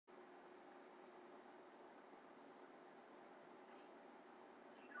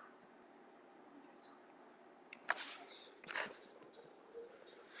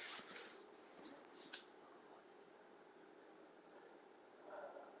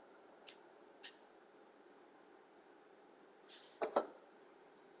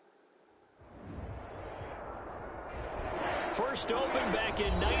First opened back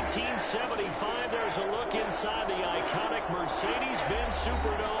in 1975. There's a look inside the iconic Mercedes-Benz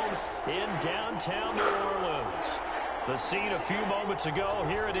Superdome in downtown New Orleans. The scene a few moments ago,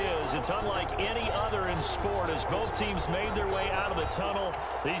 here it is. It's unlike any other in sport as both teams made their way out of the tunnel.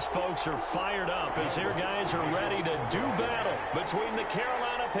 These folks are fired up as their guys are ready to do battle between the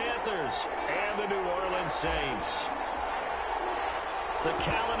Carolina Panthers and the New Orleans Saints. The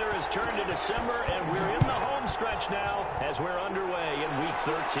calendar has turned to December, and we're in the home stretch now as we're underway in Week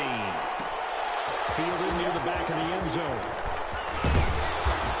 13. Fielded near the back of the end zone.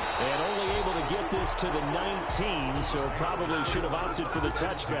 And only able to get this to the 19, so probably should have opted for the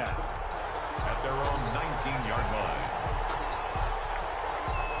touchback. At their own 19-yard line.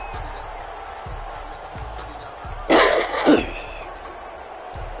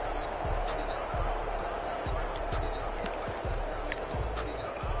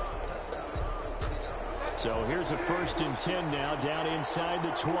 So here's a 1st and 10 now, down inside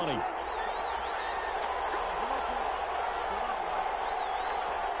the 20.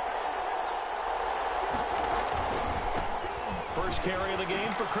 First carry of the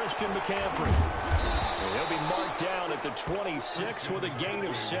game for Christian McCaffrey. And he'll be marked down at the 26 with a gain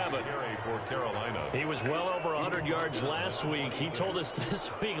of 7. For Carolina. He was well over 100 yards last week. He told us this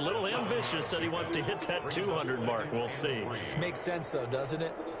week, a little ambitious, that he wants to hit that 200 mark. We'll see. Makes sense, though, doesn't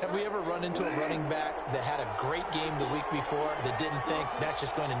it? Have we ever run into a running back that had a great game the week before that didn't think that's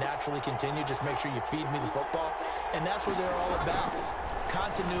just going to naturally continue? Just make sure you feed me the football. And that's what they're all about.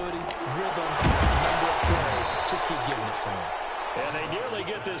 Continuity, rhythm, number of carries. Just keep giving it to him. And they nearly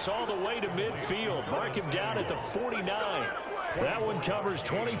get this all the way to midfield. Mark him down at the 49. That one covers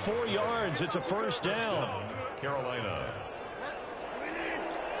 24 yards. It's a 1st down. Carolina.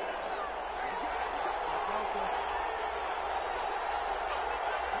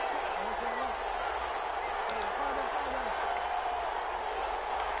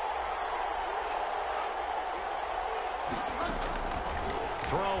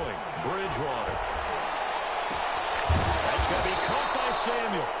 Throwing, Bridgewater. That's going to be caught by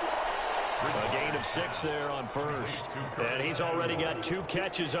Samuel. A gain of 6 there on 1st. And he's already got 2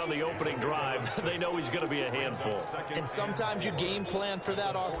 catches on the opening drive. They know he's going to be a handful. And sometimes you game plan for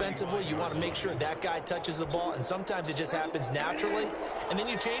that offensively. You want to make sure that guy touches the ball. And sometimes it just happens naturally. And then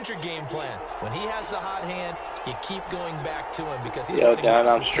you change your game plan. When he has the hot hand, you keep going back to him because he's... Yo, Dan,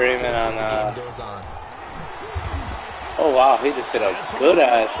 I'm streaming on... Goes on. Oh, wow, he just hit a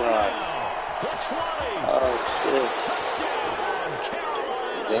good-ass run. Oh, shit. Touchdown,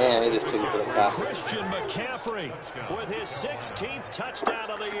 Damn, he just took it to the pass. Christian McCaffrey with his 16th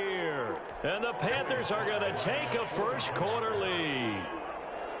touchdown of the year. And the Panthers are going to take a first-quarter lead.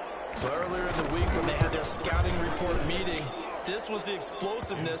 Earlier in the week when they had their scouting report meeting, this was the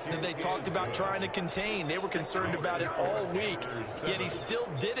explosiveness that they talked about trying to contain. They were concerned about it all week, yet he still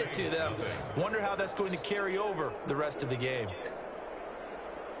did it to them. Wonder how that's going to carry over the rest of the game.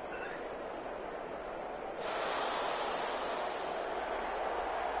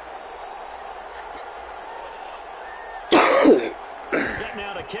 Set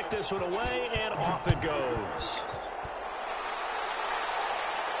now to kick this one away, and off it goes.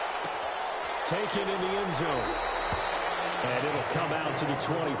 Taken in the end zone. And it'll come out to the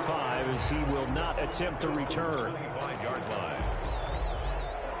 25 as he will not attempt to return. 25-yard line.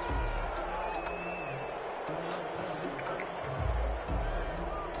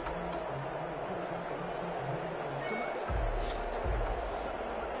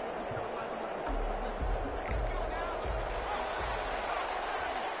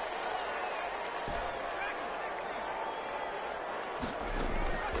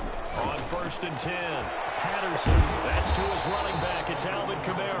 On 1st and 10, Patterson, that's to his running back. It's Alvin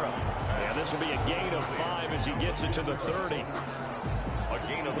Kamara. And this will be a gain of 5 as he gets it to the 30.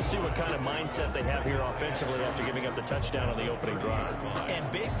 We'll see what kind of mindset they have here offensively after giving up the touchdown on the opening drive.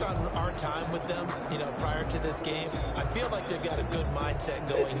 And based on our time with them, prior to this game, I feel like they've got a good mindset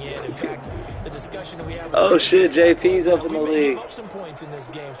going in. In fact, the discussion that we have... Oh, shit, JP's up in the league. We may give up some points in this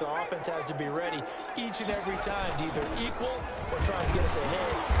game, so our offense has to be ready each and every time to either equal or try and get us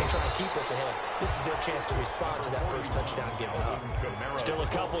ahead and try and keep us ahead. This is their chance to respond to that first touchdown given up. Still a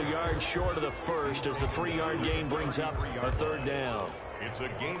couple yards short of the first as the 3-yard gain brings up a 3rd down. It's a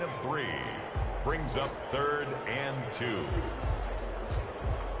gain of 3. Brings up 3rd and 2.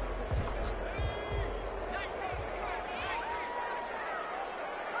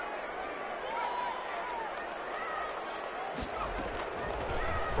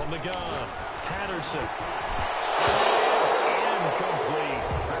 From the gun, Patterson is incomplete.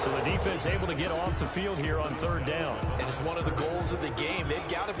 So the defense able to get off the field here on 3rd down. And it's one of the goals of the game. They've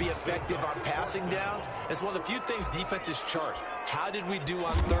got to be effective on passing downs. It's one of the few things defenses chart. How did we do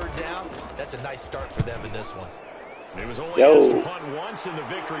on 3rd down? That's a nice start for them in this one. He was only asked to punt once in the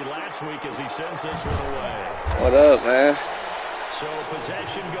victory last week as he sends this one away. What up, man? So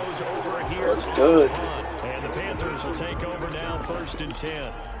possession goes over here. That's good. And the Panthers will take over now, 1st and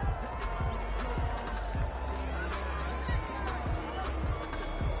 10.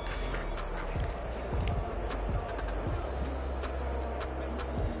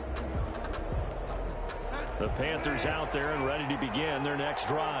 The Panthers out there and ready to begin their next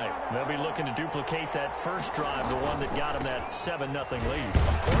drive. They'll be looking to duplicate that first drive, the one that got them that 7-0 lead.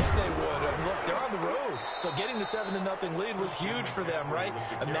 Of course they would. Look, they're on the road. So getting the 7-0 lead was huge for them, right?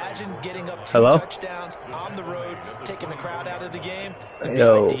 Imagine getting up 2 touchdowns on the road, taking the crowd out of the game. It'd be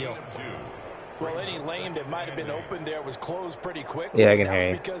ideal. Well, any lane that might have been open there was closed pretty quickly. Yeah, I can hear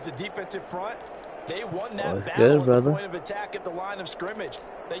you. Because the defensive front, they won that battle at the point of attack at the line of scrimmage.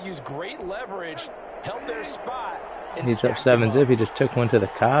 They used great leverage, held their spot, and he's up 7-zip. He just took one to the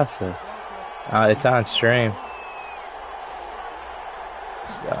casa. It's on stream.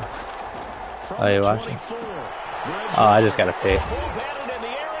 Yeah. Oh, you watching? Oh, I just gotta pay.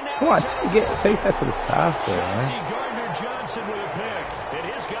 Come on, take that to the casa, man. Johnson with a pick,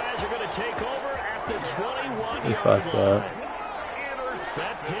 and his guys are going to take over at the 21-yard line. He fucked up.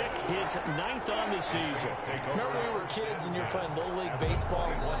 That pick is 9th on the season. Remember we were kids and you're playing Little League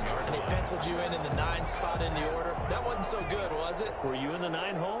Baseball and they penciled you in the 9 spot in the order? That wasn't so good, was it? Were you in the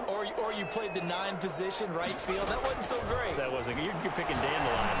 9 hole? Or you played the 9 position, right field? That wasn't so great. That wasn't good. You're picking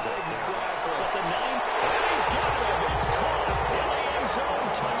dandelions. Exactly. But the 9, and he's got him. It's caught in the end zone.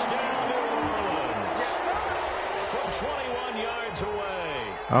 Touchdown, New Orleans. From 21 yards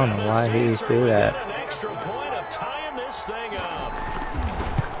away. I don't know why he threw that. An extra point of tying this thing up.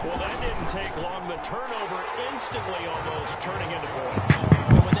 Well, that didn't take long. The turnover instantly almost turning into points.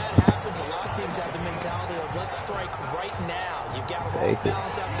 And when that happens, a lot of teams have the mentality of let's strike right now. You've got to roll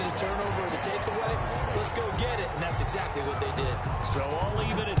balance after the turnover or the takeaway. Let's go get it. And that's exactly what they did. So all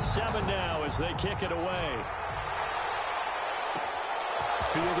even at 7 now as they kick it away.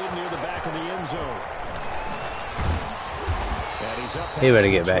 Fielded near the back of the end zone. He better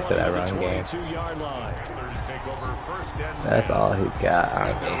get back to that run game. That's all he's got.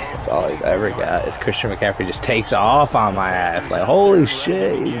 I mean, that's all he's ever got. Is Christian McCaffrey just takes off on my ass. Like, holy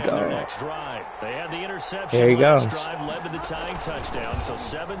shit, he's gone. Here he goes. Led to the tying touchdown, so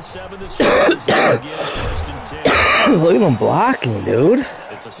 7-7 the score is again, 1st and 10. Look at him blocking, dude.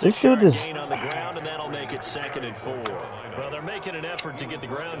 It's a 6-yard gain on the ground, and that'll make it 2nd and 4. Well, they're making an effort to get the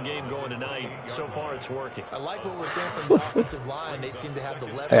ground game going tonight. So far, it's working. I like what we're saying from the offensive line. They seem to have the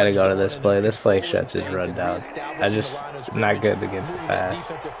leverage. I gotta go to this play. This play shuts his run down. I'm not good against the pass.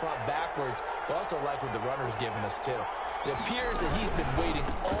 Defensive front backwards, but also like what the runner's giving us too. It appears that he's been waiting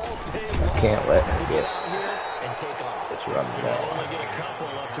all day long. Can't let him get out here and take off. This run down. Only get a couple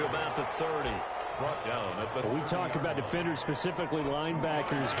up to about the 30. We talk about defenders, specifically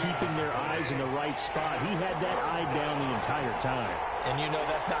linebackers, keeping their eyes in the right spot. He had that eye down the entire time. And you know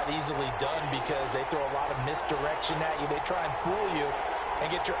that's not easily done because they throw a lot of misdirection at you. They try and fool you and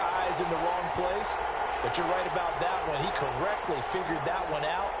get your eyes in the wrong place. But you're right about that one. He correctly figured that one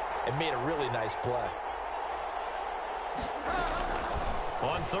out and made a really nice play.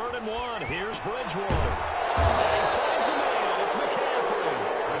 On 3rd and 1, here's Bridgewater. And he finds a man. It's McCaffrey.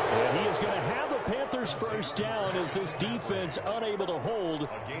 And he is going to have a Panthers first down as this defense unable to hold.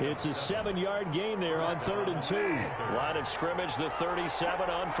 It's a 7-yard gain there on 3rd and 2. Line of scrimmage, the 37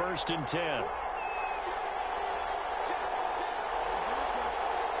 on 1st and 10.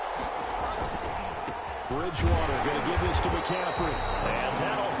 Bridgewater going to give this to McCaffrey. And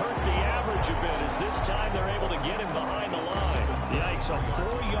that'll hurt the average a bit as this time they're able to get him behind the line. Yikes, a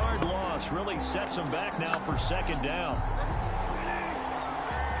 4-yard loss really sets him back now for 2nd down.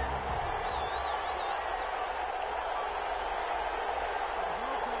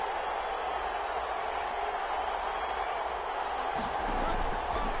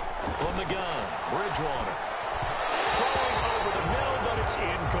 From the gun, Bridgewater. Throwing over the middle, but it's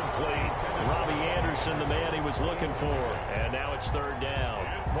incomplete. Robbie Anderson, the man he was looking for. And now it's 3rd down.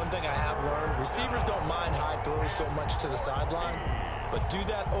 One thing I have learned, receivers don't mind high throws so much to the sideline, but do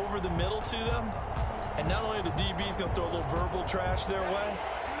that over the middle to them, and not only are the DBs going to throw a little verbal trash their way,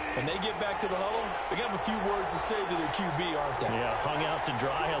 when they get back to the huddle, they're going to have a few words to say to their QB, aren't they? Yeah, hung out to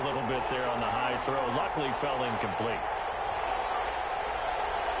dry a little bit there on the high throw. Luckily fell incomplete.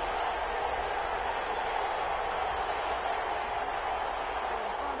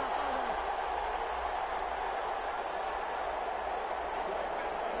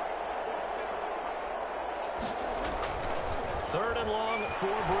 3rd and long for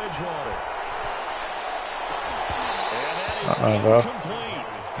Bridgewater. And that is incomplete.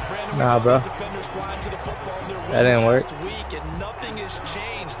 Nah, bro. That didn't work. Week and nothing has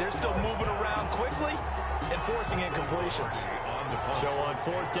changed. They're still moving around quickly and forcing incompletions. So on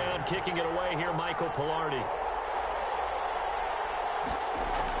 4th down, kicking it away here, Michael Pilardi.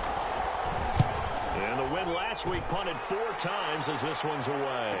 And the win last week punted 4 times as this one's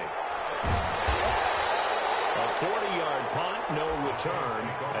away. A 40-yard punt, no return.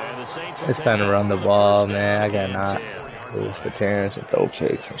 And the Saints it's time to run the ball, man. I got not lose the Terrence and throw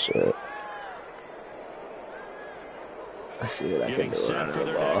kicks and shit. Let's see what I can do. Set for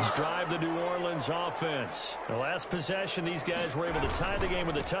their next drive, the New Orleans offense. The last possession, these guys were able to tie the game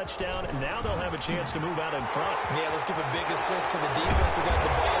with a touchdown, and now they'll have a chance to move out in front. Yeah, let's give a big assist to the defense who got the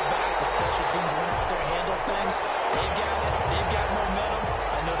ball back. The special teams went out there, handled things. They've got it. They've got momentum.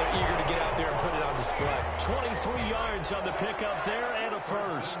 I know they're eager to get out there and put it on display. 23 yards on the pickup there and a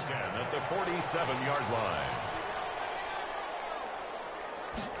first. 10 at the 47-yard line.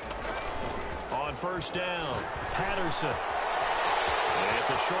 On 1st down, Patterson. And it's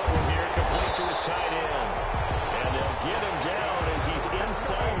a short one here, complete to his tight end. And they'll get him down as he's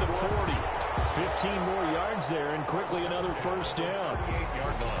inside the 40. 15 more yards there, and quickly another 1st down.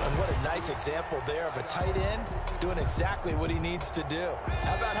 And what a nice example there of a tight end doing exactly what he needs to do.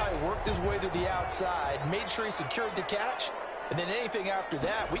 How about how he worked his way to the outside, made sure he secured the catch, and then anything after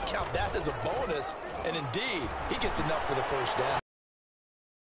that, we count that as a bonus. And indeed, he gets enough for the 1st down.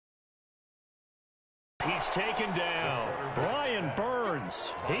 He's taken down. Brian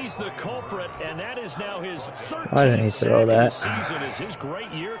Burns. He's the culprit, and that is now his 13th sack of the season as his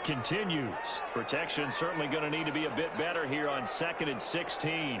great year continues. Protection certainly going to need to be a bit better here on 2nd and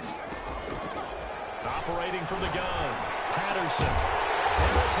 16. Operating from the gun, Patterson.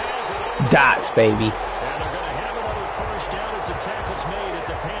 Dots, baby. And they're going to have another 1st down as the tackle's made at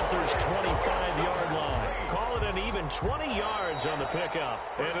the Panthers' 25-yard line. Call it an even 20 yards on the pickup,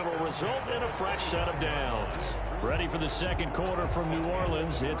 and it'll result in a fresh set of downs. Ready for the 2nd quarter from New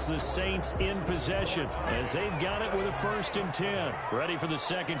Orleans. It's the Saints in possession as they've got it with a 1st and 10. Ready for the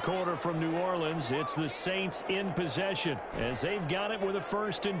 2nd quarter from New Orleans. It's the Saints in possession as they've got it with a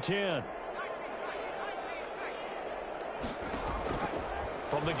 1st and 10.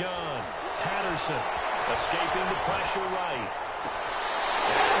 From the gun, Patterson escaping the pressure right.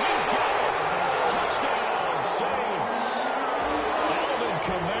 And he's got it. Touchdown, Saints. Alvin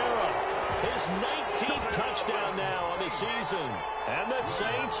Kamara, his 19th touchdown now on the season. And the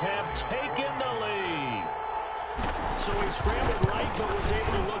Saints have taken the lead. So he scrambled right, but was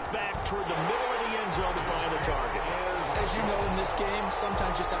able to look back toward the middle of the end zone to find the target. As you know, in this game,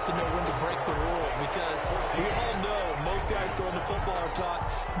 sometimes you just have to know when to break the rules, because we all know most guys throwing the football are taught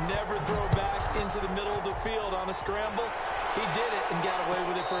never throw back into the middle of the field on a scramble. He did it and got away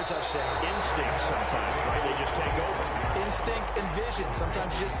with it for a touchdown. Instinct sometimes, right? They just take over. Instinct and vision.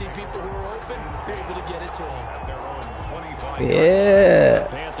 Sometimes you just see people who are open, they're able to get it to them. Yeah.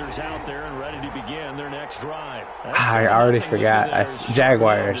 Panthers out there and ready to begin their next drive. I already forgot.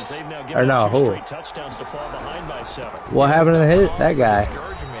 Jaguars. Or no, who? What happened to that guy?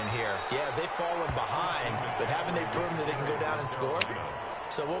 Discouragement here. Yeah, they've fallen behind, but haven't they proven that they can go down and score?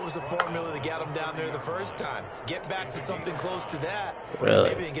 So what was the formula that got them down there the first time? Get back to something close to that. Really?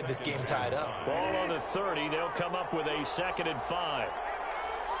 Maybe they can get this game tied up. Ball on the 30. They'll come up with a 2nd and 5.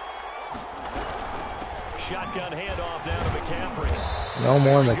 Shotgun handoff down to McCaffrey. No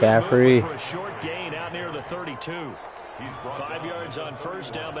more McCaffrey. For a short gain out near the 32. 5 yards on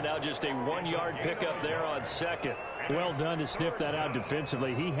 1st down, but now just a 1-yard pickup there on 2nd. Well done to sniff that out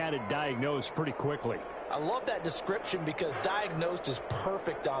defensively. He had it diagnosed pretty quickly. I love that description because diagnosed is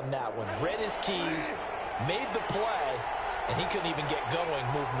perfect on that one. Read his keys, made the play, and he couldn't even get going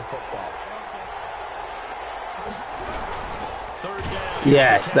moving the football. 3rd down.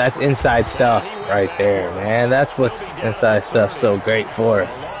 Yes, that's inside stuff right there, man. That's what's inside stuff so great for. A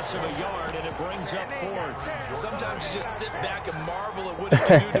loss of a yard, and it brings up 4th. Sometimes you just sit back and marvel at what he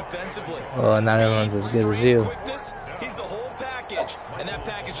can do defensively. Well, not everyone's as good as you. Quickness, he's the whole package, and that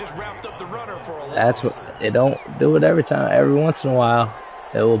package just wrapped up the runner for a loss. That's what it don't do it every time. Every once in a while,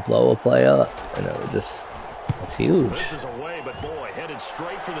 it will blow a play up, and it will just. It's huge. This is away, but boy, headed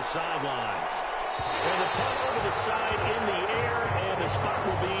straight for the sidelines. And the punt over the side in the air, and the spot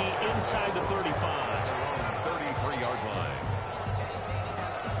will be inside the 35. 33-yard line.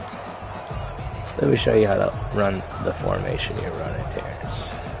 Let me show you how to run the formation you're running, Terrence.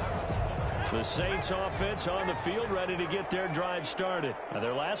 The Saints offense on the field, ready to get their drive started. Now,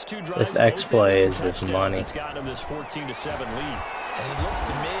 their last 2 drives. This X play is just money. It's gotten them this 14-7 lead. And it looks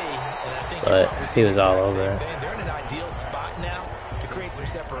to me And I think but he was all over it. They're in an ideal spot now to create some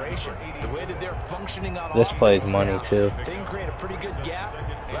separation. The way that they're functioning on this plays offense money now, too. they can create a pretty good gap.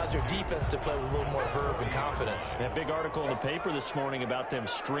 Allows their defense to play with a little more verve and confidence. That big article in the paper this morning about them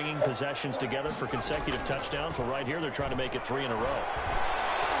stringing possessions together for consecutive touchdowns. Well, right here, they're trying to make it 3 in a row.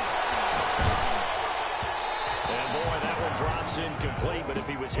 And boy, that one drops incomplete, but if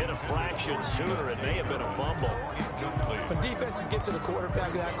he was hit a fraction sooner, it may have been a fumble. When defenses get to the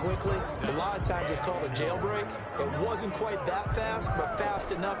quarterback that quickly, a lot of times it's called a jailbreak. It wasn't quite that fast, but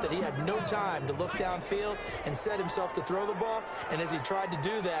fast enough that he had no time to look downfield and set himself to throw the ball. And as he tried to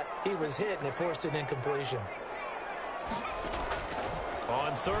do that, he was hit, and it forced an incompletion.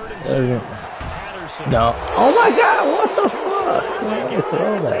 On 3rd and 2, Patterson. No. Oh my God! What the fuck? Why did I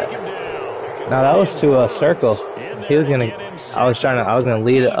throw that? No, that was to a circle. He was gonna. I was gonna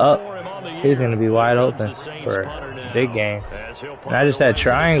lead it up. He was gonna be wide open for a big game. And I just had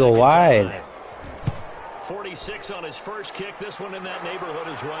triangle wide. 46 on his first kick. This one in that neighborhood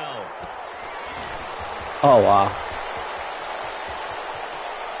as well. Oh wow.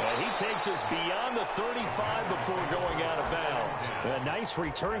 And he takes us beyond the 35 before going out of bounds. A nice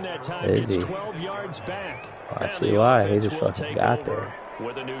return that time. Gets 12 yards back. I see why. He just fucking got there.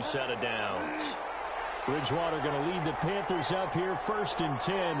 With a new set of downs. Bridgewater going to lead the Panthers up here 1st and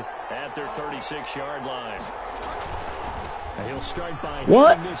 10 at their 36-yard line. And he'll start by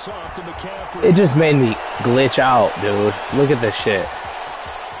handing this off to McCaffrey. It just made me glitch out, dude. Look at this shit.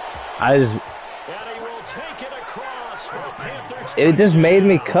 It just made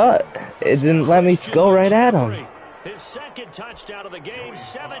me cut. It didn't let me go right at him. His second touchdown of the game,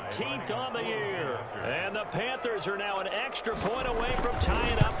 17th on the year. And the Panthers are now an extra point away from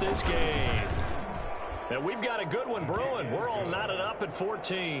tying up this game. And we've got a good one brewing. We're all knotted up at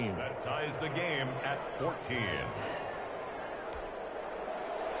 14. That ties the game at 14.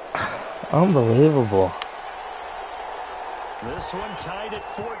 Unbelievable. This one tied at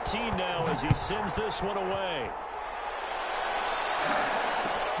 14 now as he sends this one away.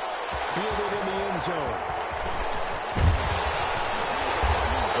 Fielded in the end zone.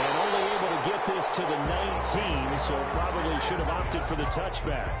 And only able to get this to the 19, so probably should have opted for the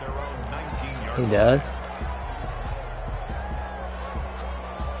touchback. He does.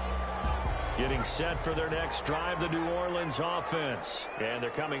 Getting set for their next drive, the New Orleans offense. And they're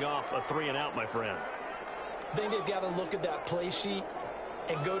coming off a 3 and out, my friend. I think they've got to look at that play sheet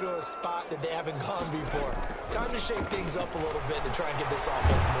and go to a spot that they haven't gone before. Time to shake things up a little bit to try and get this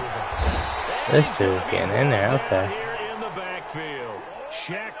offense moving. This dude's getting in there, okay. Here in the backfield,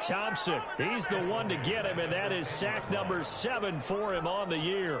 Shaq Thompson. He's the one to get him, and that is sack number 7 for him on the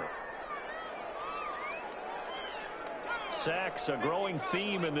year. Sacks, a growing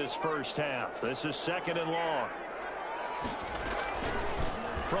theme in this first half. This is 2nd and long.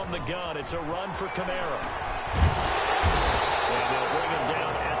 From the gun, it's a run for Kamara. And they'll bring him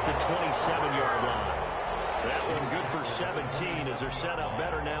down at the 27-yard line. That one good for 17 as they're set up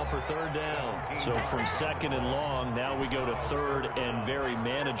better now for 3rd down. So from 2nd and long, now we go to 3rd and very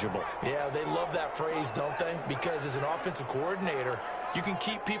manageable. Yeah, they love that phrase, don't they? Because as an offensive coordinator, you can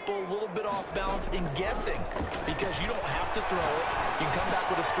keep people a little bit off balance in guessing because you don't have to throw it. You can come back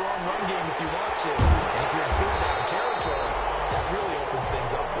with a strong run game if you want to. And if you're in 3rd down territory, that really opens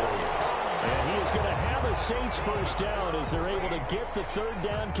things up for you. And he is going to have a Saints 1st down as they're able to get the 3rd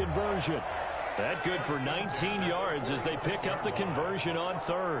down conversion. That good for 19 yards as they pick up the conversion on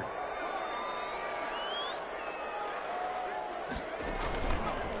 3rd.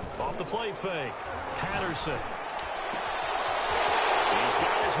 Off the play fake, Patterson. He's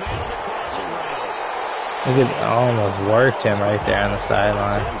got his man on the crossing route. Look at, almost worked him right there on the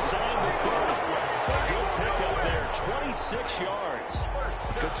sideline. Inside the 30. A good pickup there, 26 yards.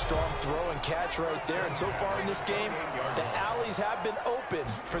 Good strong throw and catch right there. And so far in this game, the alleys have been open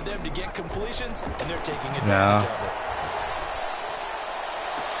for them to get completions, and they're taking advantage of it.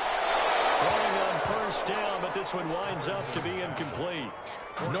 Throwing on 1st down, but this one winds up to be incomplete.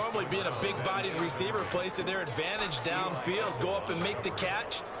 Normally being a big-bodied receiver plays to their advantage downfield. Go up and make the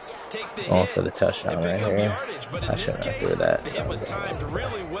catch, take the hit, for the touchdown and pick right up here. yardage. But in this case, the hit was timed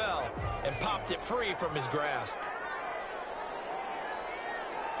really well and popped it free from his grasp.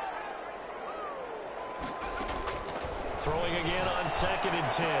 Throwing again on 2nd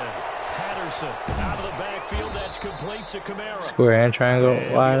and 10. Patterson out of the backfield. That's complete to Kamara. Square and triangle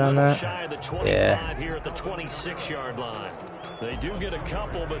wide on that. Shy of the 25 here at the 26-yard line. They do get a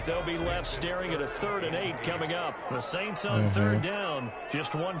couple, but they'll be left staring at a 3rd and 8 coming up. The Saints on 3rd down,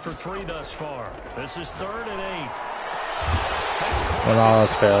 just 1 for 3 thus far. This is 3rd and 8. When all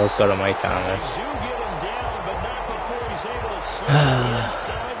else fails, go to Mike Thomas. They do get him down, but not before he's able to slide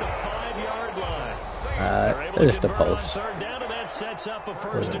inside the 5. Just the post. Third down, and that sets up a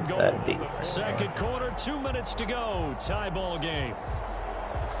first and goal. That deep. Second quarter, 2 minutes to go. Tie ball game.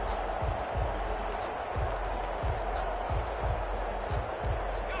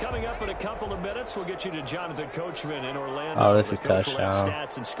 Coming up in a couple of minutes, we'll get you to Jonathan Coachman in Orlando. Oh, this is touchdown.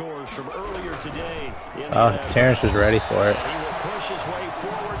 Stats and scores from earlier today. Oh, Terrence was ready for it. He will push his way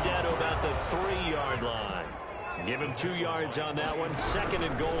forward down to about the 3-yard line. Give him 2 yards on that one. Second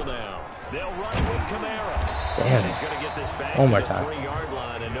and goal now. They'll run with Kamara. Damn. He's going to get this back One to more the time. 3-yard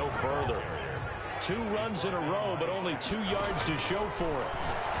line and no further. 2 runs in a row, but only 2 yards to show for it.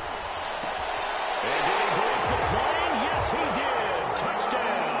 And did he break the plane? Yes, he did.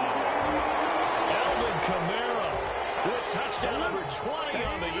 Touchdown. Alvin Kamara with touchdown number 20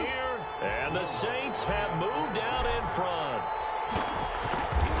 on the year. And the Saints have moved out in front.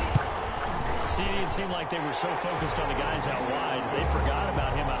 See, it seemed like they were so focused on the guys out wide, they forgot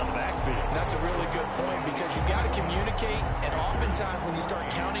about him out of the backfield. That's a really good point because you got to communicate, and oftentimes when you start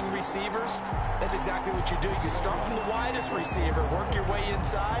counting receivers, that's exactly what you do. You start from the widest receiver, work your way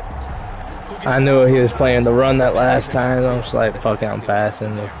inside. I knew he was playing the run that last time. I'm just like, fuck it, I'm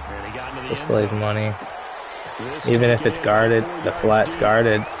passing. This plays money. Even if it's guarded, the flat's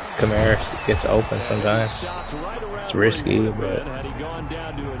guarded, Kamara gets open sometimes. It's risky, but... Had he gone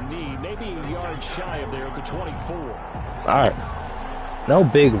down to a knee, maybe a yard shy of there at the 24. Alright. No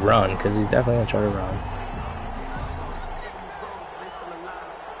big run, because he's definitely going to try to run.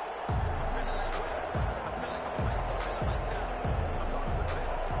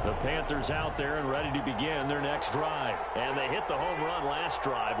 The Panthers out there and ready to begin their next drive. And they hit the home run last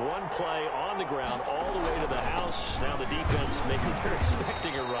drive. One play on the ground all the way to the house. Now the defense maybe they're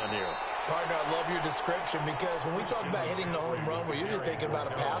expecting a run here. Partner, I love your description because when we talk about hitting the home run, we're usually thinking about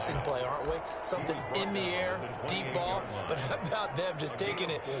a passing play, aren't we? Something in the air, deep ball. But how about them just taking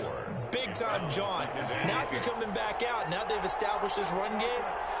it big time, John? Now if you're coming back out, now they've established this run game,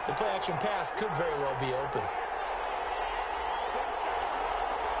 the play-action pass could very well be open.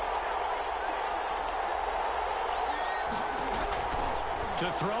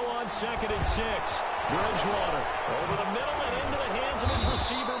 To throw on 2nd and 6. Bridgewater over the middle and into the hands of his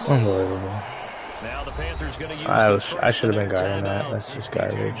receiver. Unbelievable. Now the Panthers going to use I should have been guarding that. That's just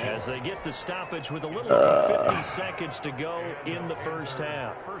garbage. As they get the stoppage with a little over 50 seconds to go in the first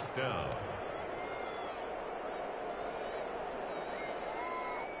half. First down.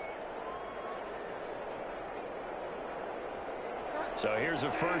 So here's a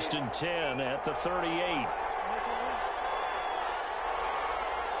 1st and 10 at the 38.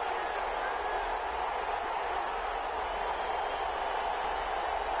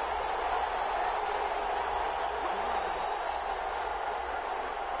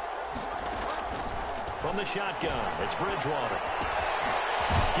 From the shotgun, it's Bridgewater.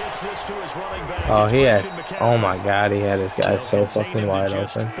 Gets this to his running back. Oh, he had, oh my God, he had his guy so fucking wide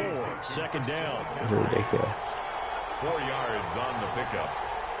open. 2nd down. It's ridiculous. 4 yards on the pickup.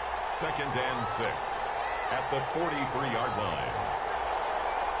 2nd and 6 at the 43-yard line.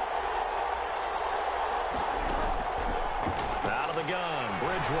 Out of the gun,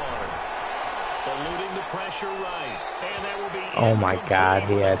 Bridgewater. Eluding the pressure right. And that will be Oh my God,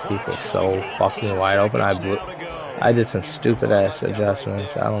 he had people so fucking wide open. I did some stupid ass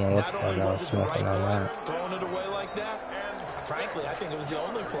adjustments. I don't know what the fuck I was smoking on that. Throwing it away like that? Frankly, I think it was the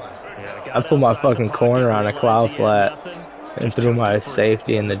only play. I put my fucking corner on a cloud flat and threw my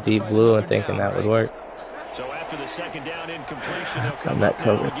safety in the deep blue and thinking that would work. So after the 2nd down incompletion, he'll I'm come that up now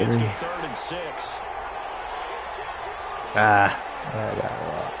cover against 3. a 3rd and 6. Ah, I got it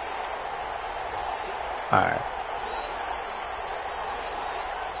all. Alright.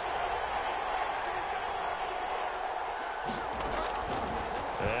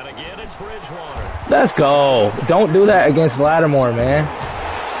 And again, it's Bridgewater. Let's go. Don't do that against Lattimore, man.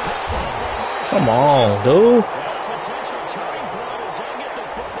 Come on, dude.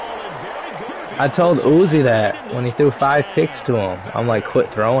 I told Uzi that when he threw 5 picks to him. I'm like,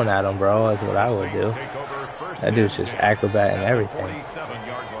 quit throwing at him, bro. That's what I would do. That dude's just acrobat and everything.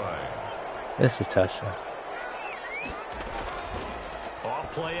 This is touchdown.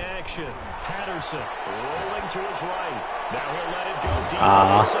 Off play action. Patterson rolling to his right. Now he'll let it go deep.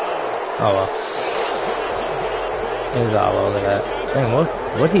 Oh well. He's all over that. Man,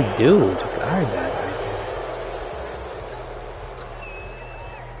 what'd he do to guard that?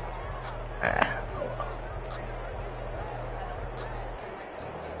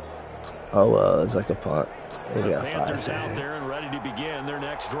 Oh, well, it's like a punt. The Panthers out there and ready to begin their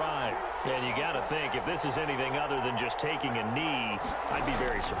next drive. And you got to think, if this is anything other than just taking a knee, I'd be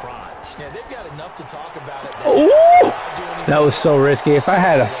very surprised. Yeah, they've got enough to talk about it. That was so risky. If I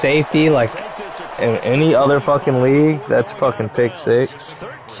had a safety, like, in any other fucking league, that's fucking pick 6.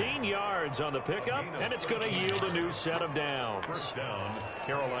 13 yards on the pickup, and it's going to yield a new set of downs. First down,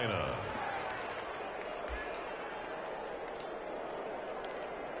 Carolina.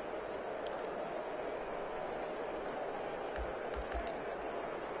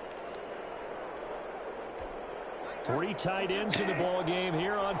 Three tight ends in the ball game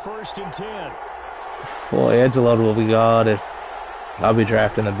here on 1st and 10. Boy, edge load will be God if I'll be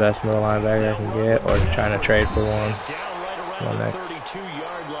drafting the best middle linebacker I can get, or trying to trade for one. Down right around the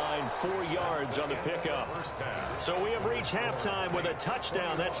 32-yard line, 4 yards on the pickup. So we have reached halftime with a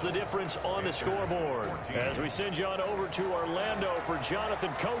touchdown. That's the difference on the scoreboard. As we send you on over to Orlando for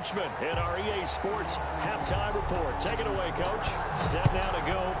Jonathan Coachman in our EA Sports halftime report. Take it away, Coach. Set now to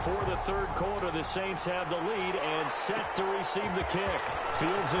go for the 3rd quarter. The Saints have the lead and set to receive the kick.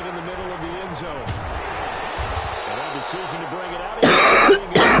 Fields it in the middle of the end zone. And a decision to bring it out.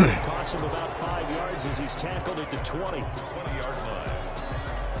 It costs him about 5 yards as he's tackled at the 20. 20-yard line.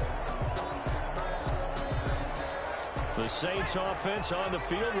 The Saints offense on the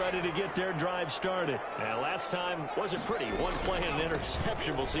field, ready to get their drive started. And last time wasn't pretty. One play and an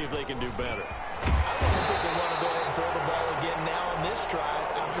interception. We'll see if they can do better. I wonder if they want to go ahead and throw the ball again now on this drive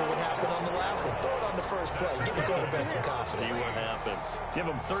after what happened on the last one. Throw it on the first play. Give the quarterback some confidence. See what happens. Give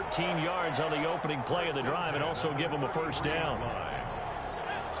them 13 yards on the opening play of the drive and also give them a first down.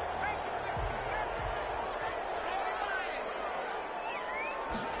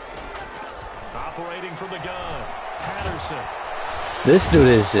 Operating from the gun. Patterson. This dude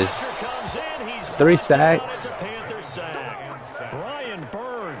is just 3 sacks. Brian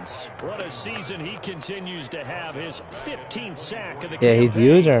Burns. What a season he continues to have. His 15th sack of the Yeah, he's campaign.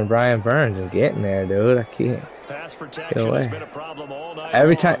 using Brian Burns and getting there, dude. I can't. Pass protection has been a problem all night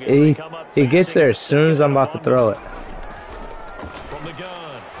Every long time as they come up he gets there as facing soon as I'm about to throw it. From the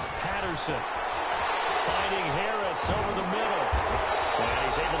gun, Patterson finding Harris over the middle. And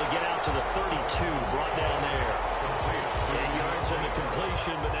he's able to get out to the 32, brought down there. 8 yards in the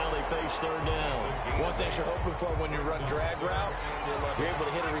completion, but now they face 3rd down. One thing you're hoping for when you run drag routes, you're able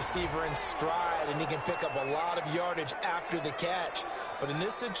to hit a receiver in stride, and he can pick up a lot of yardage after the catch. But in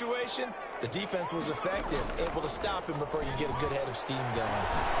this situation, the defense was effective, able to stop him before you get a good head of steam going.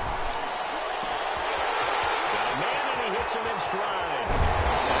 And he hits him in stride.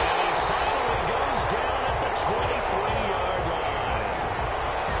 And he finally goes down at the 23-yard line.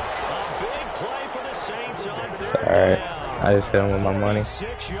 A big play for the Saints on 3rd down. I just hit him with my money.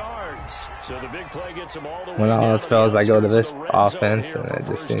 6 yards. So the big play gets him all the way When all down else to the fails, I go to this outskirts of the red offense, zone and here it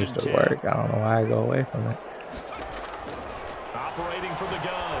for just 1st seems and to 10. work. I don't know why I go away from it. Operating from the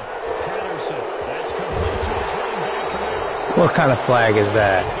gun. Patterson. That's complete to his running back, Kamara. What kind of flag is He's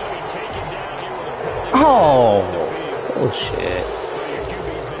that? going to be taken down here with a penalty. Oh, bullshit. Your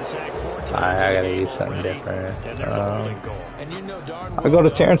QB's been sacked 4 times. I gotta use something different. And they're the holding goal. And you know darn I'll go to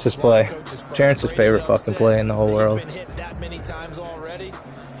well Terrence's play. Coach is Terrence's favorite fucking play in the whole world. He's been hit that many times already.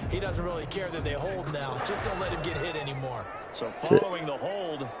 He doesn't really care that they hold now. Just don't let him get hit anymore. So following the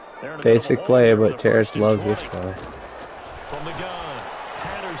hold, they're in a Basic bit of a play, hole here but with a Terrence 1st and loves this 20. play. From the gun,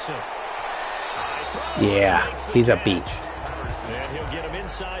 Patterson. Yeah, he's a beast. And he'll get him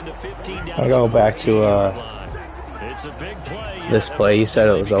inside the 15 down I'll go the back to 14-yard line. It's a big play. this play. You said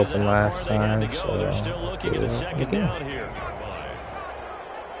it was open Because last how far they had time, to go, they're still so looking at a second again. down here.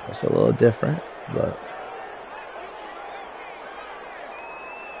 It's a little different, but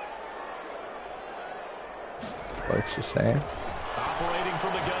works the same. Operating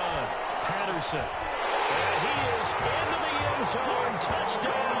from the gun, Patterson. And he is into the end zone.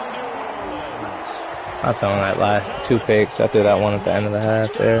 Touchdown, New Orleans. I found that last 2 picks. I threw that one at the end of the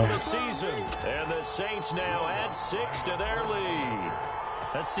half there. Touchdown of the season. And the Saints now add 6 to their lead.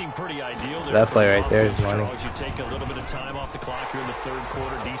 That seemed pretty ideal. That play right there is money. You take a little bit of time off the clock here in the 3rd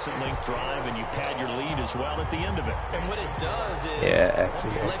quarter, decent length drive, and you pad your lead as well at the end of it. And what it does is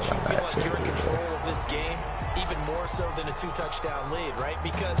let you feel like you're in control of this game, even more so than a 2-touchdown lead, right?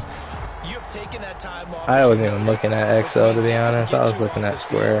 Because you have taken that time off. I wasn't even looking at XL, to be honest. I was looking at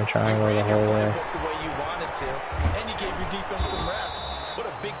square and triangle the whole way. The way you wanted to, and you gave your defense some rest. What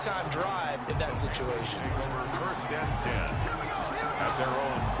a big-time drive in that situation. Over 1st and 10 at their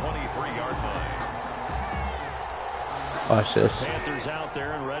own 23-yard line. Watch this. Panthers out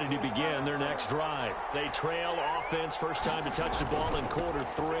there and ready to begin their next drive. They trail offense, first time to touch the ball in quarter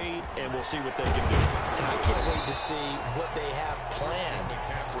 3, and we'll see what they can do. And I can't wait to see what they have planned.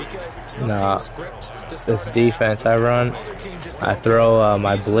 Because this defense I run, I throw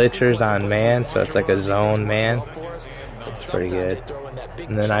my blitzers on man, so it's like a zone man. It's pretty good.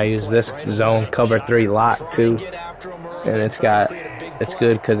 And then I use this zone cover 3 lock too, and it's good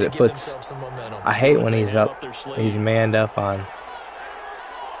because it puts. I hate when he's manned up on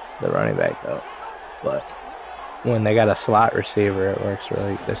the running back though, but when they got a slot receiver, it works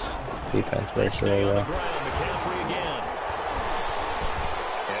really. This defense works really well.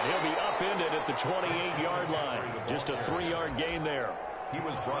 And he'll be upended at the 28-yard line. Just a 3-yard gain there. He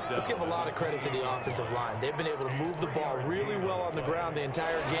was brought down. Let's give a lot of credit to the offensive line. They've been able to move the ball really well on the ground the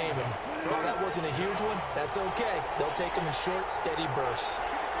entire game, and while that wasn't a huge one, that's okay. They'll take them in short, steady bursts.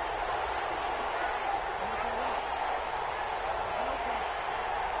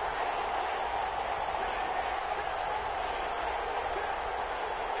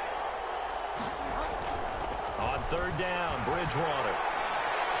 On 3rd down, Bridgewater.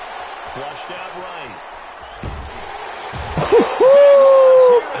 Flushed out right.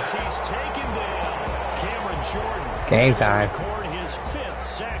 He's taken down. Cameron Jordan. Game time. His 5th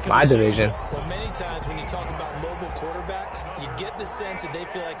sack. My division. Well, many times when you talk about mobile quarterbacks, you get the sense that they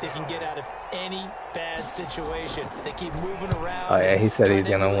feel like they can get out of any bad situation. They keep moving around. Oh yeah, he said he's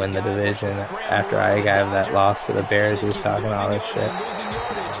gonna win the division after I got that loss to the Bears. He was talking all this shit.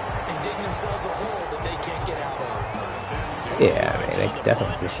 Yeah, I mean, they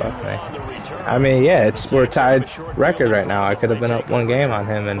definitely fucked me. I mean, yeah, we're tied record right now. I could have been up 1 game on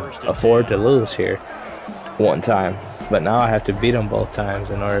him and afford to lose here 1 time. But now I have to beat him both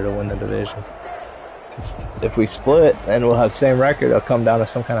times in order to win the division. If we split, then we'll have the same record. It'll come down to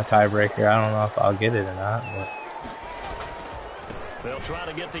some kind of tiebreaker. I don't know if I'll get it or not. But... They'll try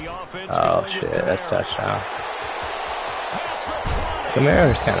to get the offense. Oh, shit, that's touchdown.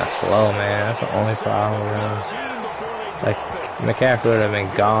 Kamara's kind of slow, man. That's the only problem with him. Like, McCaffrey would have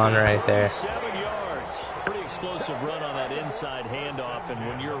been gone right there. 7 yards. Pretty explosive run on that inside handoff, and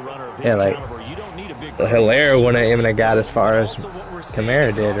when you're a runner of his caliber, you don't need a big. Hilaire wouldn't even have got as far as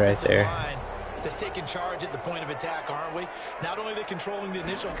Kamara did right there. That's taking charge at the point of attack, aren't we? Not only are they controlling the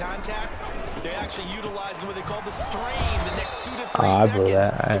initial contact, they're actually utilizing what they call the strain the next 2 to 3 seconds. I blew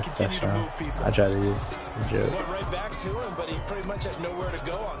that. To continue to move people. I tried to use the joke. Went right back to him, but he pretty much had nowhere to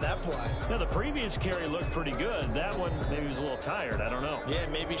go on that play. Now, the previous carry looked pretty good. That one, maybe he was a little tired. I don't know. Yeah,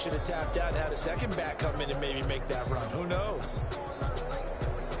 maybe he should have tapped out and had a second back come in and maybe make that run. Who knows?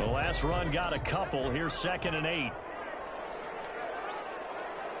 The last run got a couple. Here's 2nd and 8.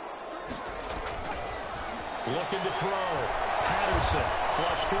 Looking to throw. Patterson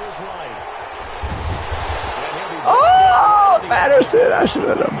flush to his right. Oh, Patterson! I should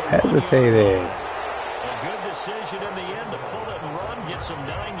have hesitated. A good decision in the end to pull it and run. Get some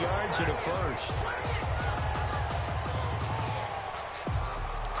 9 yards and a first.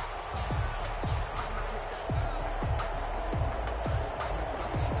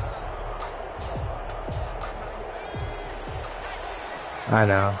 I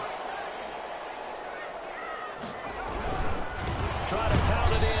know. Try to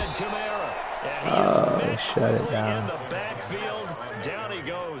pound it in, Kamara. And he is met shut it quickly down. in the backfield. Down he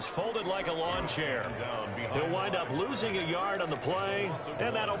goes, folded like a lawn chair. He'll wind up losing a yard on the play,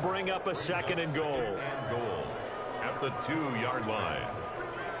 and that'll bring up a 2nd and goal. At the 2-yard line.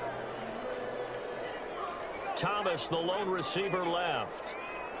 Thomas, the lone receiver, left.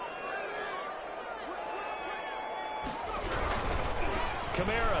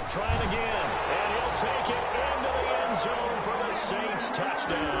 Kamara trying again, and he'll take it into the end zone for the Saints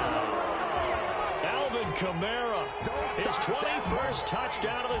touchdown. Alvin Kamara, his 21st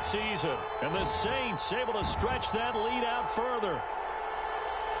touchdown of the season, and the Saints able to stretch that lead out further.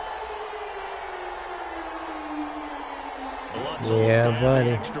 Yeah,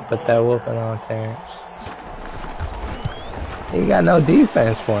 buddy. Put that whooping on Terrence. He got no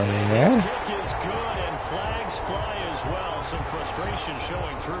defense for me, man. His kick is good, and flags fly as well. Some frustration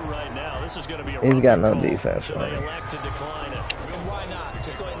showing through right now. This is going to be a He's got no call, defense so for they me. elect to decline it. And why not?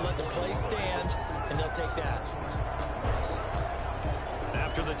 Just go ahead and let the play stand, and they'll take that.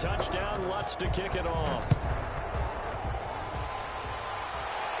 After the touchdown, Lutz to kick it off.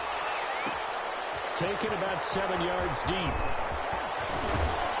 Taken about 7 yards deep.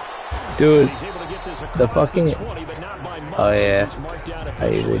 Dude, He's able to get this the across fucking... 20, but not by much. Oh, yeah. He's marked down I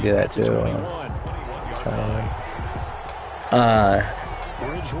usually do that, too.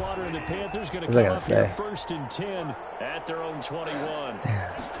 Bridgewater and the Panthers going to What was I come gonna up here say? 1st and 10 at their own 21.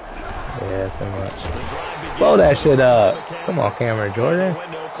 Yeah, that too much. Blow that shit up. Come on, Cameron Jordan.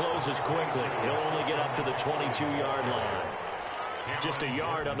 Window closes quickly. He'll only get up to the 22-yard line. Just a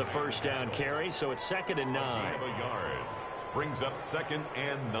yard on the first down carry, so it's 2nd and 9. A yard brings up 2nd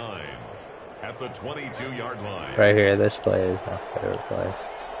and 9 at the 22-yard line. Right here, this play is my favorite play.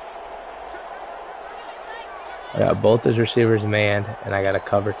 I got both his receivers manned, and I got a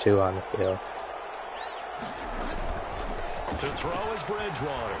cover 2 on the field. To throw is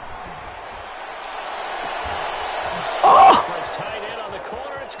Bridgewater. Oh! For his tight end on the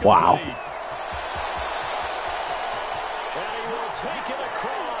corner, it's complete. Wow. And he will take it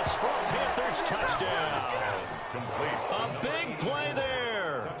across for a Panthers touchdown. Complete. A big play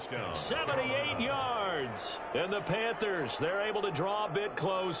there. Touchdown. 78 yards. And the Panthers, they're able to draw a bit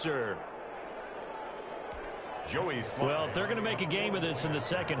closer. Well, if they're going to make a game of this in the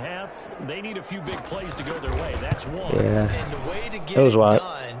second half, they need a few big plays to go their way. That's one. Yeah. And the way to get It was it what?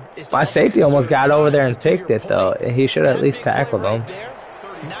 done is to My safety almost got over there and to your picked it, though. point, He should have at that least big play tackled him. right there,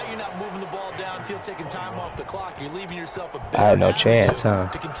 now you're not moving the ball downfield, taking time off the clock. You're leaving yourself a big I had no avenue chance, huh?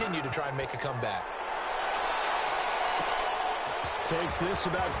 to continue to try and make a comeback. Takes this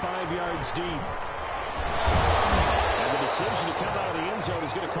about 5 yards deep. And the decision to come out of the end zone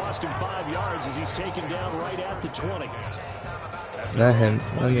is going to cost him 5 yards as he's taken down right at the 20.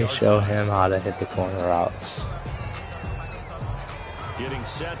 Let me show him how to hit the corner routes. Getting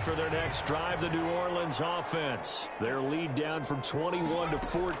set for their next drive, the New Orleans offense. Their lead down from 21 to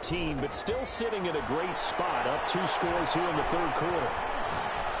 14, but still sitting in a great spot, up 2 scores here in the third quarter.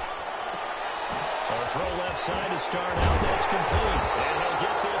 A throw left side to start out. That's complete. And he'll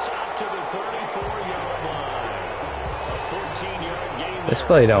get this up to the 34-yard line. A 14-yard gain. This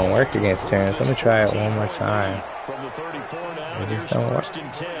play don't work against Terrence. Let me try it one more time. From the 34 now, It here's just don't work. 1st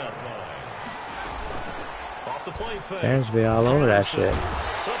and 10. Off the play fake. Terrence be all over that shit. The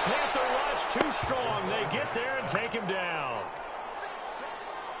Panther rush too strong. They get there and take him down.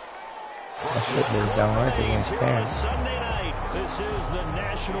 That shit just don't work against Here on a Terrence. Sunday night. This is the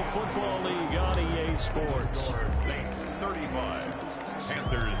National Football League on EA Sports. Saints 35,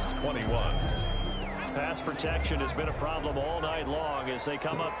 Panthers 21. Pass protection has been a problem all night long as they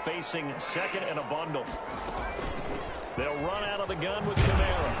come up facing second and a bundle. They'll run out of the gun with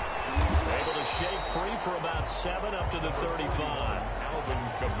Kamara. Able to shake free for about 7 up to the 35.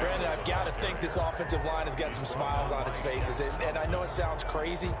 Brandon, I've got to think this offensive line has got some smiles on its faces. And I know it sounds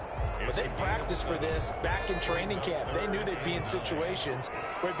crazy, but they practiced for this back in training camp. They knew they'd be in situations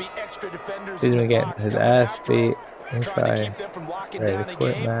where it'd be extra defenders He's in been the getting box his coming ass after him, beat. He's trying to probably keep them from locking ready down to a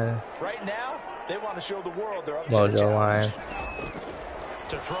quit, game. man. Right now, they want to show the world they're up to the Mojo challenge. line.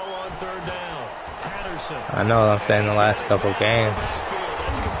 To throw on 3rd down. Patterson. I know what I'm saying the last couple games.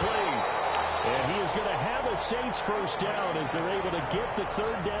 That's complete. And he is going to have a Saints first down as they're able to get the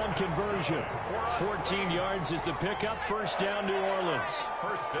 3rd down conversion. 14 yards is the pickup. 1st down, New Orleans.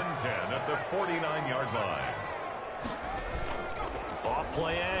 1st and 10 at the 49-yard line. Off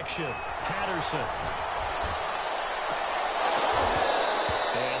play action. Patterson.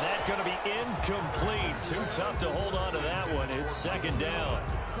 And that's going to be incomplete. Too tough to hold on to that one. It's 2nd down.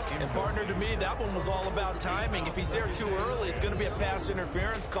 And partner, to me, that one was all about timing. If he's there too early, it's going to be a pass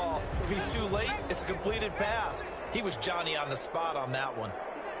interference call. If he's too late, it's a completed pass. He was Johnny on the spot on that one.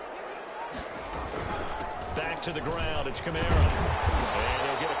 Back to the ground. It's Kamara. And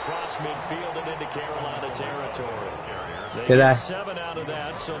he'll get across midfield and into Carolina territory. They get 7 out of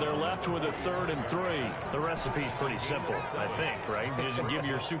that, so they're left with a 3rd and 3. The recipe's pretty simple, I think, right? Just give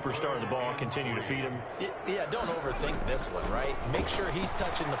your superstar the ball, continue to feed him. Yeah, don't overthink this one, right? Make sure he's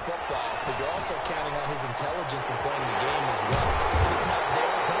touching the football, but you're also counting on his intelligence in playing the game as well. If he's not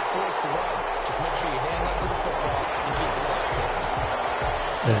there, don't force the run. Just make sure you hang on to the football and keep the clock ticking.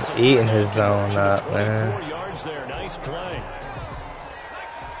 Just eating his zone up, 24 man. yards there. Nice play.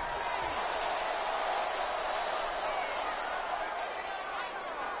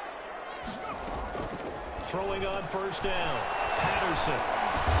 Throwing on 1st down. Patterson.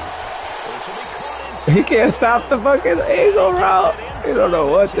 This will be caught inside. He can't stop the fucking angle route. He don't know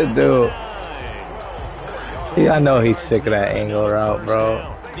what to do. I know he's sick of that angle route,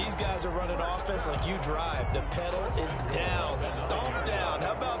 bro. These guys are running offense like you drive. The pedal is down, stomp down.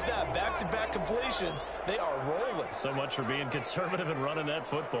 How about that? Back-to-back completions. They are rolling. So much for being conservative and running that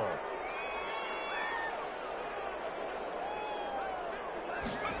football.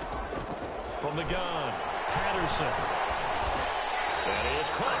 From the gun, Patterson. And he is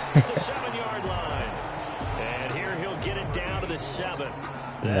caught at the 7-yard line. And here he'll get it down to the 7.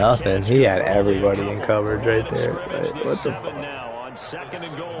 Nothing. He had everybody in coverage right there. Like, what the fuck? Now on 2nd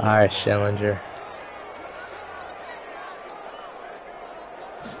and goal. Alright, Schillinger.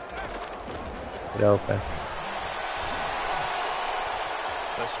 Get open.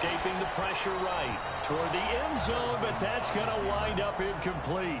 Escaping the pressure right toward the end zone, but that's going to wind up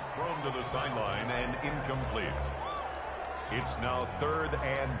incomplete. Thrown to the sideline and incomplete. It's now 3rd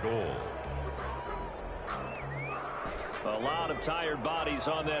and goal. A lot of tired bodies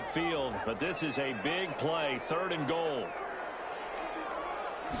on that field, but this is a big play. 3rd and goal.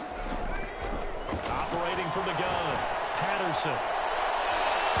 Operating from the gun, Patterson.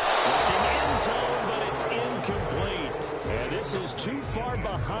 Looking end zone, but it's incomplete. And this is too far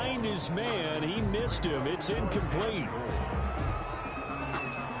behind his man. He missed him. It's incomplete.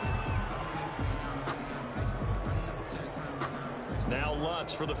 Now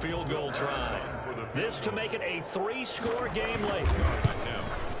Lutz for the field goal try. This to make it a 3-score game late.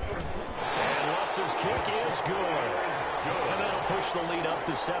 And Lutz's kick is good. And that'll push the lead up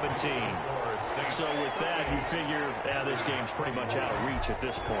to 17. So with that, you figure, this game's pretty much out of reach at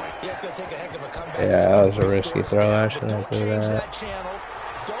this point. Yeah, it's going to take a heck of a comeback. Yeah, that was a risky throw. I shouldn't do that.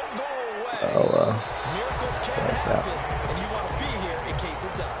 Don't go away. Oh, well. Miracles can happen, and you want to be here in case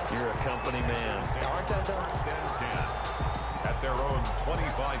it does. You're a company man. Now, aren't I, though? At their own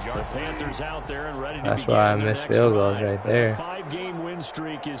 25-yard. The Panthers out there and ready to That's begin why I their missed next field goals drive. right there. The 5-game win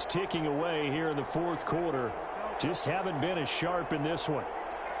streak is ticking away here in the 4th quarter. Just haven't been as sharp in this one.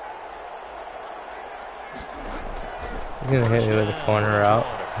 He's going to hit me with a corner route.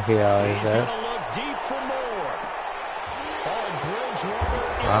 He always He's does. going to look deep for more.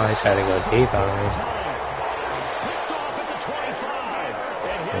 Oh, he tried to go deep on me. Picked off at the 25.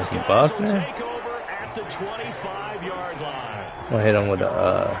 And his Is he guys will Buckner? take over at the 25-yard line. I'm going to hit him with a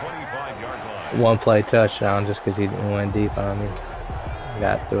 25-yard line. 1-play touchdown just because he went deep on me.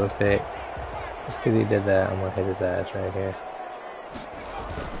 Got through a pick. Just because he did that, I'm going to hit his ass right here.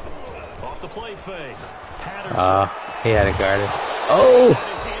 Off the play fake. Patterson. He had it guarded. Oh!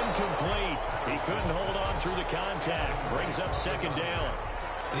 That is incomplete. He couldn't hold on through the contact. Brings up 2nd down.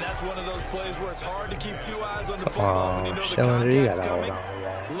 And that's one of those plays where it's hard to keep 2 eyes on the Come football when you on, know the Schillinger, you contact's got to hold coming, on to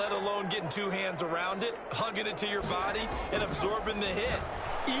that. let alone getting 2 hands around it, hugging it to your body, and absorbing the hit.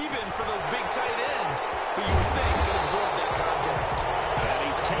 Even for those big tight ends who you would think could absorb that contact. And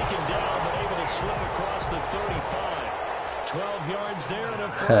he's taken down, but able to slip across the 35. 12 yards there and a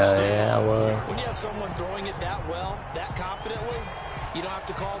first down. Yeah, well. When you have someone throwing it that well, that confidently, you don't have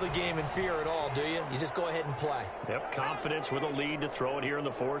to call the game in fear at all, do you? You just go ahead and play. Yep, confidence with a lead to throw it here in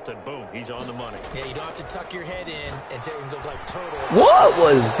the 4th, and boom, he's on the money. Yeah, you don't have to tuck your head in and take and go like turtle. What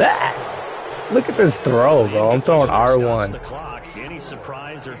was that? Look at this throw, bro. I'm throwing R1. The clock. Any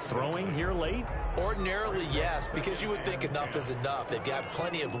surprise they're throwing here late? Ordinarily, yes, because you would think enough is enough. They've got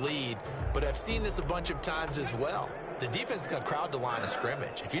plenty of lead, but I've seen this a bunch of times as well. The defense is going to crowd the line of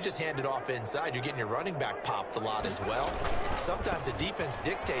scrimmage. If you just hand it off inside, you're getting your running back popped a lot as well. Sometimes the defense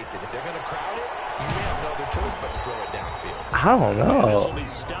dictates it. If they're going to crowd it, you may have no other choice but to throw it downfield. I don't This will know. be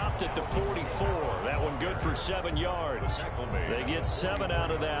stopped at the 44. That one good for 7 yards. They get 7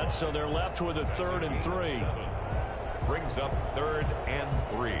 out of that, so they're left with a 3rd and 3. Brings up 3rd and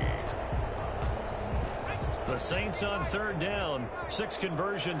 3. The Saints on 3rd down. 6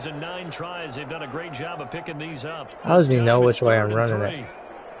 conversions and 9 tries. They've done a great job of picking these up. How does he This know time which it's way I'm 3rd and running 3. it?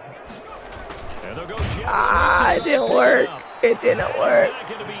 And they'll go jet sweep to It try didn't to pick work. up. It didn't It's work. not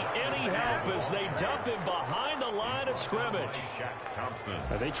going to be any help as they dump him behind the line of scrimmage. Thompson.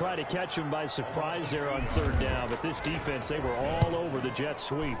 They try to catch him by surprise there on 3rd down, but this defense, they were all over the jet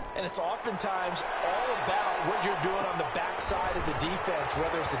sweep. And it's oftentimes all about what you're doing on the backside of the defense,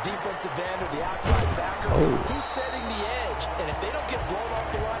 whether it's the defensive end or the outside backer. Who's setting the edge? And if they don't get blown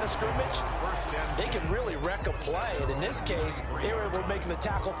off the line of scrimmage, they can really wreck a play. And in this case, they were able to make the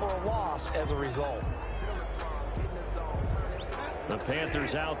tackle for a loss as a result. The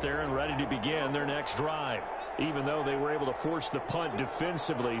Panthers out there and ready to begin their next drive. Even though they were able to force the punt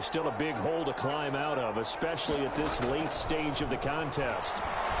defensively, still a big hole to climb out of, especially at this late stage of the contest.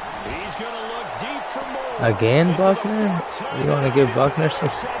 He's going to look deep for more. Again, Buckner? You want to give Buckner some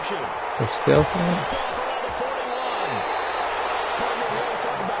skill for him? We always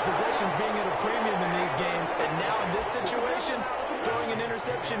talk about possessions being at a premium in these games, and now in this situation, throwing an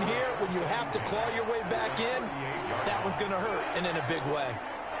interception here when you have to claw your way back in, that one's going to hurt, and in a big way.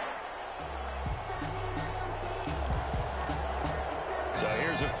 So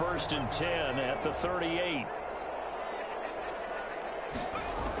here's a 1st and 10 at the 38.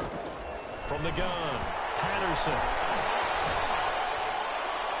 From the gun, Patterson.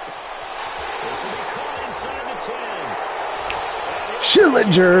 This will be caught inside the 10.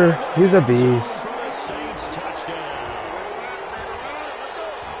 Schillinger, he's a beast. For the Saints touchdown.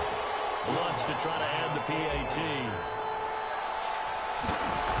 Lutz to try to add the PAT.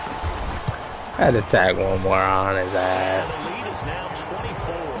 had to tag one more on his ass. The lead is now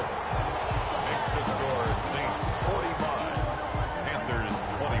 24. Makes the score Saints 45, Panthers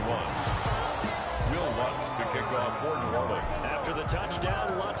 21. Will Lutz to kick off for New Orleans. After the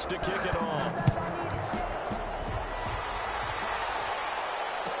touchdown, Lutz to kick it off.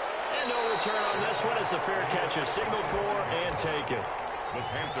 And no return on this one as the fair catch is signaled for and taken. The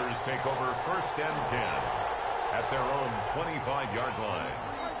Panthers take over 1st and 10 at their own 25-yard line.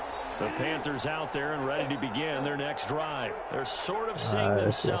 The Panthers out there and ready to begin their next drive. They're sort of seeing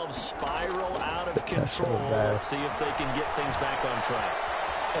themselves spiral out of control. Let's see if they can get things back on track.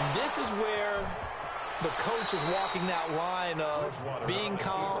 And this is where the coach is walking that line of being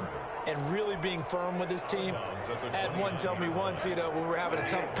calm and really being firm with his team. I had one tell me once, when we were having a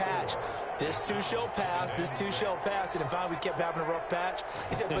tough patch, this too shall pass, this too shall pass. And finally we kept having a rough patch.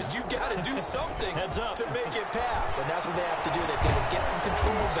 He said, but you got to do something to make it pass. And that's what they have to do. They've got to get some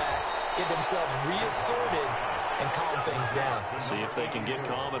control back, get themselves reasserted, and calm things down. See if they can get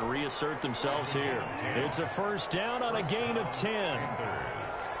calm and reassert themselves here. It's a first down on a gain of 10.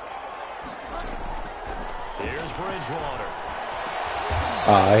 Here's Bridgewater.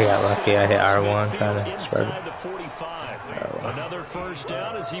 Oh, I got lucky. I hit R1 kind of inside the 45. Another first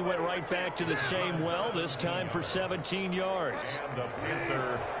down as he went right back to the same well, this time for 17 yards. And the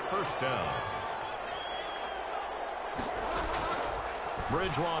Panther first down.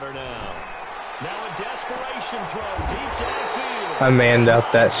 Bridgewater now. Now a desperation throw deep downfield. I manned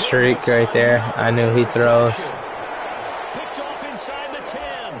up that streak right there. I knew he throws. Picked off inside the 10.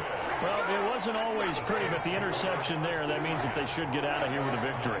 Well, it wasn't always pretty, but the interception there, that means that they should get out of here with a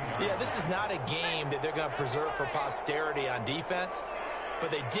victory. Yeah, this is not a game that they're going to preserve for posterity on defense, but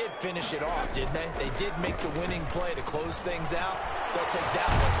they did finish it off, didn't they? They did make the winning play to close things out. They'll take that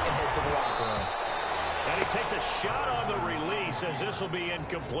one and head to the locker room. And he takes a shot on the release as this will be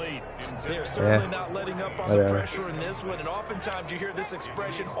incomplete. They're certainly not letting up on the pressure in this one, and oftentimes you hear this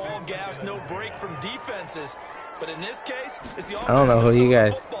expression, all gas, no break from defenses. But in this case, it's the offense. I don't know who you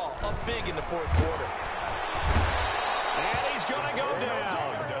guys. Football up big in the fourth quarter. And he's going to go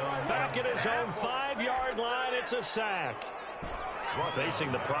down. Back at his own 5-yard line, it's a sack.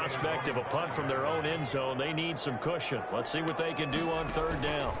 Facing the prospect of a punt from their own end zone, they need some cushion. Let's see what they can do on third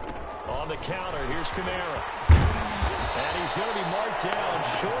down. On the counter, here's Kamara. And he's going to be marked down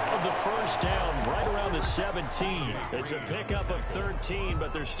short of the first down, right around the 17. It's a pickup of 13,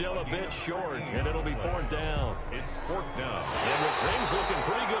 but they're still a bit short, and it'll be fourth down. It's fourth down. And with things looking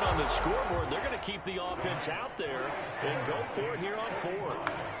pretty good on the scoreboard, they're going to keep the offense out there and go for it here on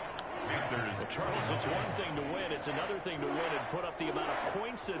fourth. Well, Charles, it's one thing to win. It's another thing to win and put up the amount of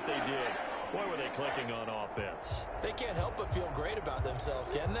points that they did. Boy, were they clicking on offense. They can't help but feel great about themselves,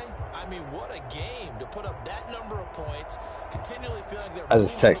 can they? I mean, what a game to put up that number of points, continually feeling they're... I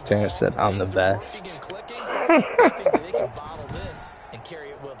just texted him and said, I'm the best. I think they can bottle this and carry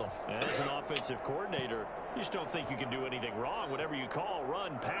it with them. As an offensive coordinator, you just don't think you can do anything wrong. Whatever you call,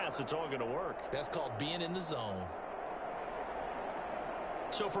 run, pass, it's all going to work. That's called being in the zone.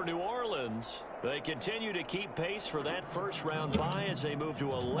 So for New Orleans, they continue to keep pace for that first-round bye as they move to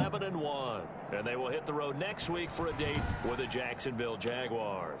 11-1. And they will hit the road next week for a date with the Jacksonville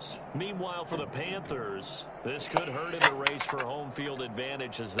Jaguars. Meanwhile, for the Panthers, this could hurt in the race for home field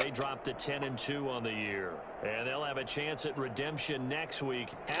advantage as they drop to 10-2 on the year. And they'll have a chance at redemption next week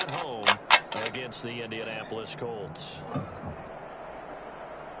at home against the Indianapolis Colts.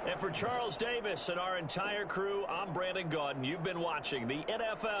 And for Charles Davis and our entire crew, I'm Brandon Gaudin. You've been watching the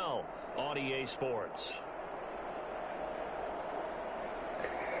NFL on EA Sports.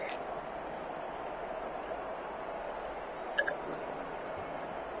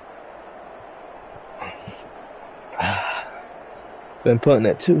 Been putting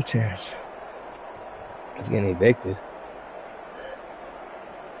at 2 chairs. It's getting evicted.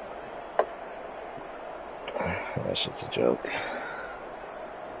 That shit's a joke.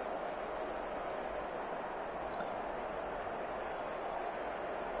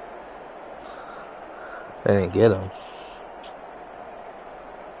 They didn't get him.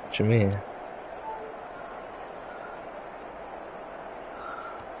 What you mean?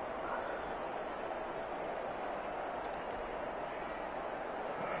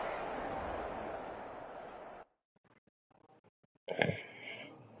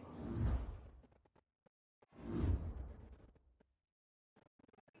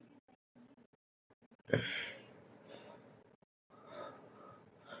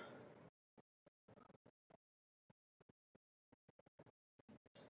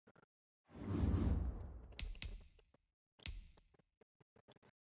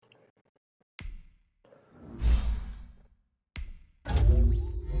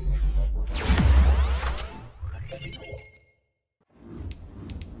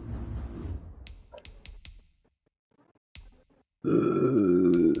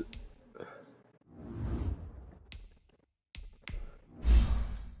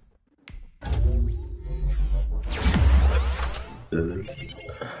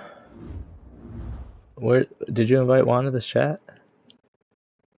 Where did you invite Juan to this chat?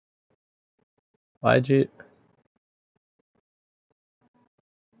 Why'd you?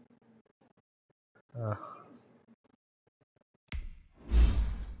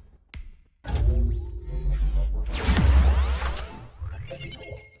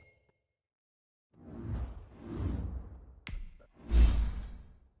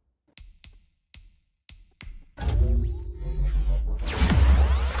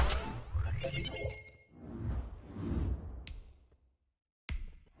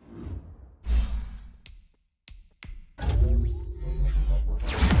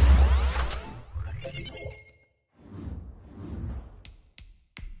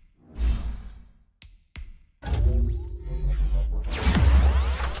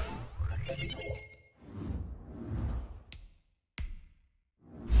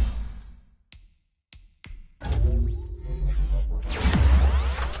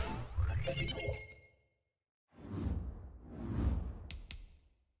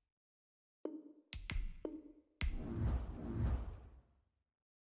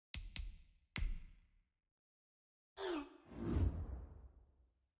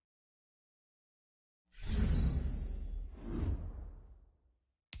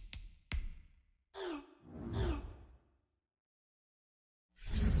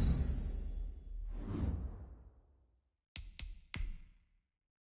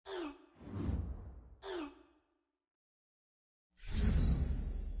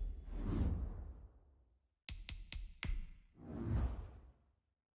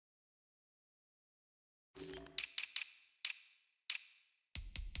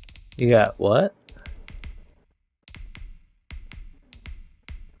 You got what?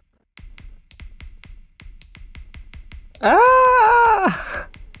 Ah!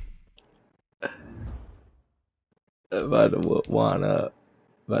 I'm about to whoop Juan up.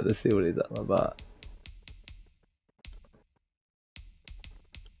 About to see what he's all about.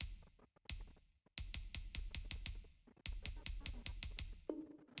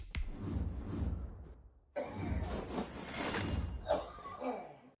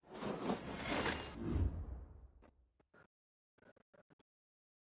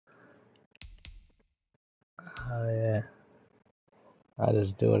 Oh yeah. I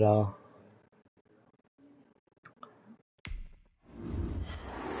just do it all.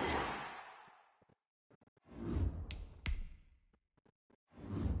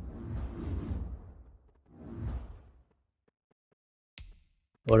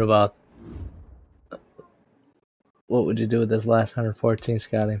 What would you do with this last 114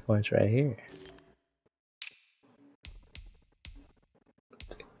 scouting points right here?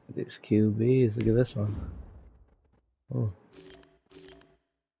 These QBs, look at this one. Ooh.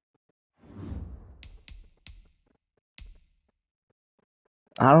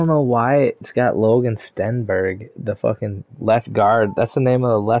 I don't know why it's got Logan Stenberg, the fucking left guard. That's the name of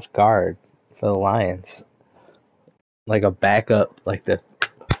the left guard for the Lions. Like a backup, like the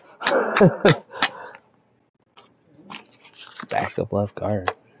backup left guard.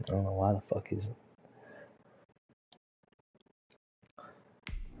 I don't know why the fuck he's.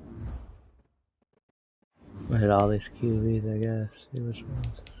 I hit all these QBs, I guess. See which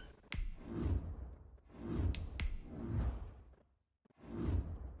ones.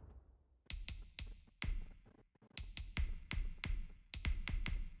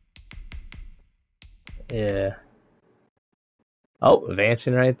 Yeah. Oh,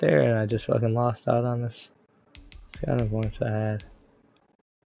 advancing right there, and I just fucking lost out on this scouting points I had.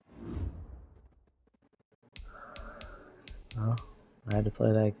 Oh, I had to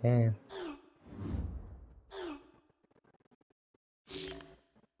play that game.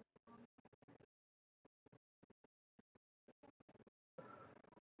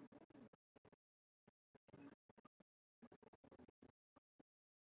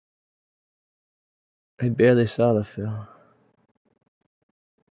 I barely saw the film.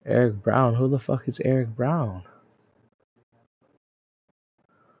 Eric Brown, who the fuck is Eric Brown?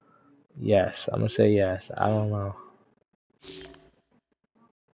 Yes, I'm gonna say yes. I don't know.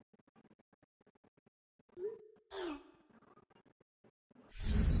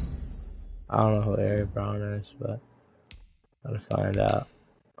 I don't know who Eric Brown is, but I'm gonna find out.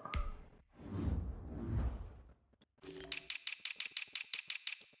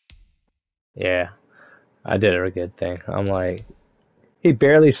 Yeah, I did a good thing. I'm like, he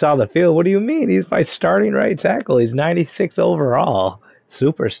barely saw the field. What do you mean? He's my starting right tackle. He's 96 overall.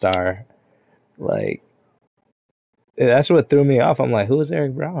 Superstar. Like, that's what threw me off. I'm like, who is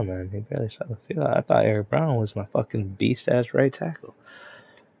Eric Brown, man? He barely saw the field. I thought Eric Brown was my fucking beast-ass right tackle.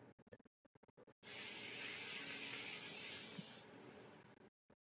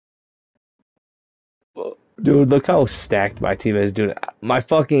 Dude, look how stacked my team is, dude. My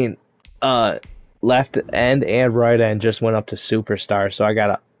fucking left end and right end just went up to superstar, so I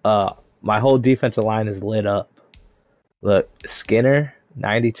got my whole defensive line is lit up. Look, Skinner,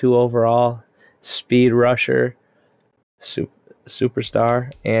 92 overall, speed rusher,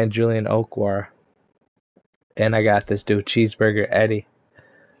 superstar, and Julian Okwara. And I got this dude, Cheeseburger Eddie.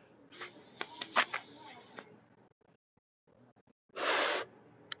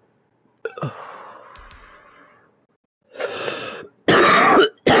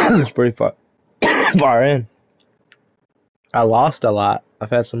 It's pretty far in. I lost a lot. I've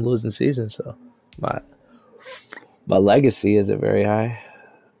had some losing seasons, so my legacy isn't very high.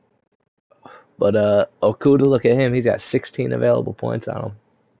 But Okuda, look at him. He's got 16 available points on him.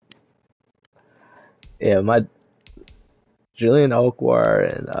 Yeah, my Julian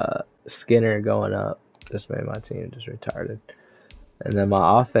Okwara and Skinner going up just made my team just retarded. And then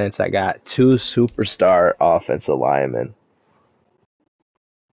my offense, I got 2 superstar offensive linemen.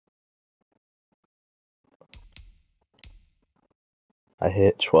 I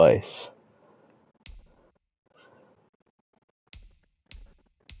hit twice.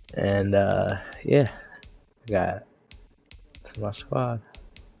 And yeah, I got my squad.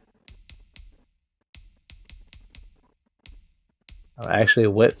 Actually,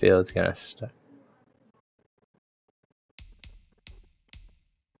 Whitfield's gonna start.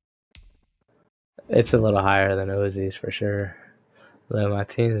 It's a little higher than Uzi's for sure. But my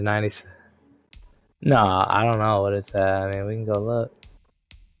team's 90. No, I don't know what it's at. I mean, we can go look.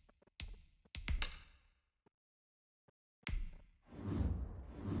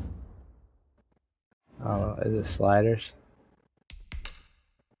 I don't know. Is it sliders?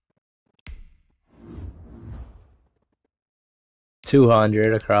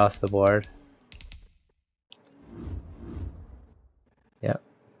 $200 across the board. Yep.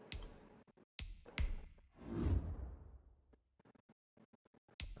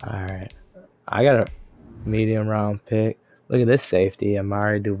 Alright. I got a medium round pick. Look at this safety,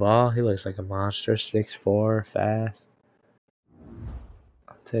 Amari Duval. He looks like a monster. 6'4", fast.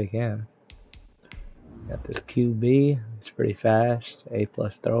 I'll take him. Got this QB. He's pretty fast. A+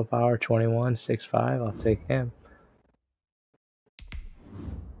 throw power. 21, 6'5". I'll take him.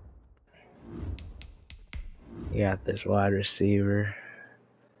 You got this wide receiver.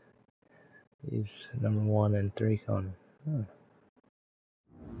 He's number 1 and 3 coming.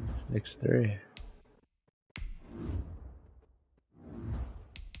 6'3".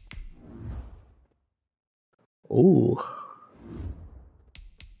 Ooh.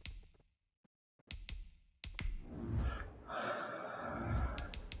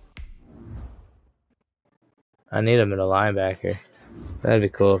 I need him at a linebacker. That'd be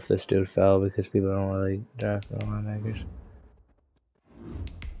cool if this dude fell because people don't really draft for linebackers.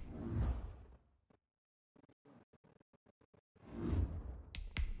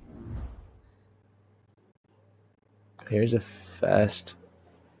 Here's a fast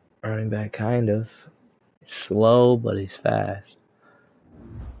running back, kind of. He's slow, but he's fast.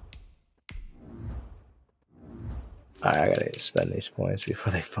 Alright, I gotta spend these points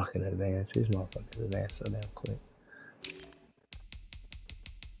before they fucking advance. These motherfuckers advance so damn quick.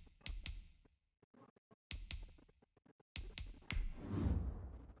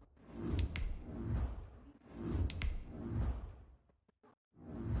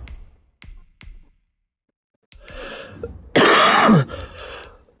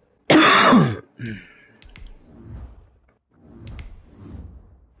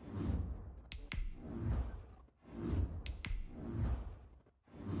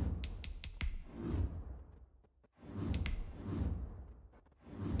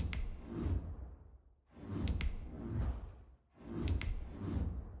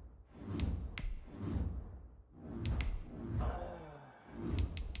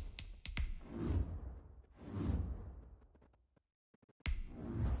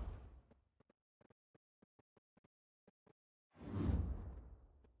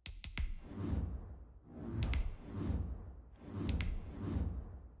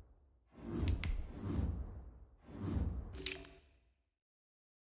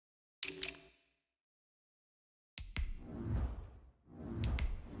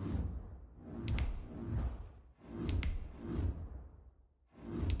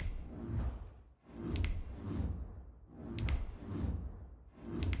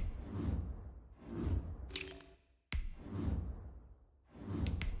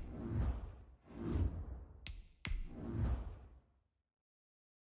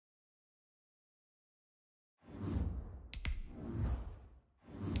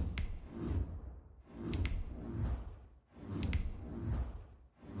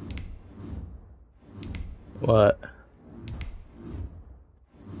 What?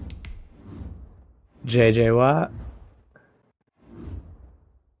 JJ Watt?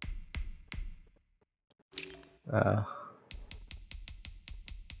 Oh.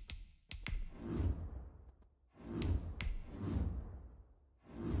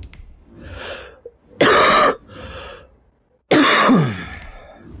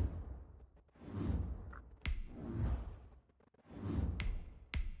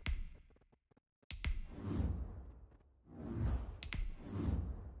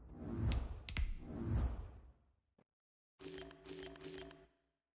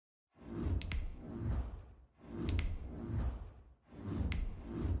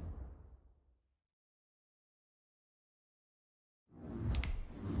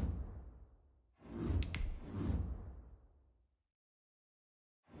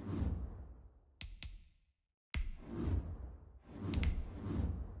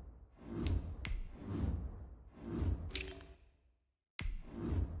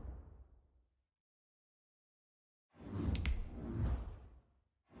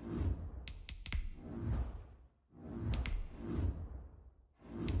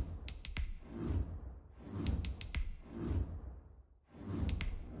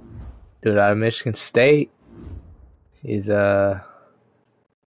 Dude out of Michigan State. He's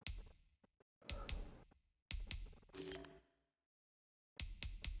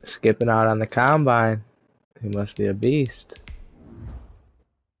skipping out on the combine. He must be a beast.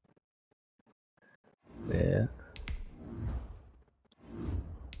 Yeah.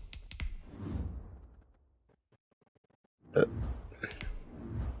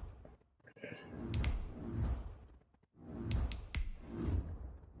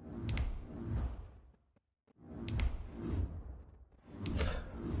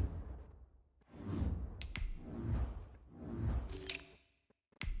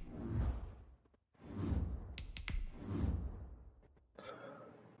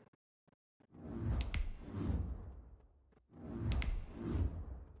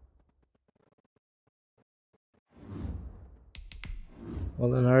 Well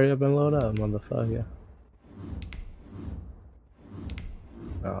then hurry up and load up, motherfucker.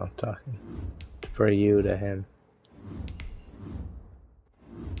 Oh, I'm talking for you to him.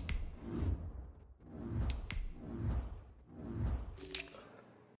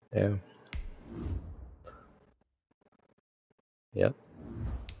 Yeah. Yep.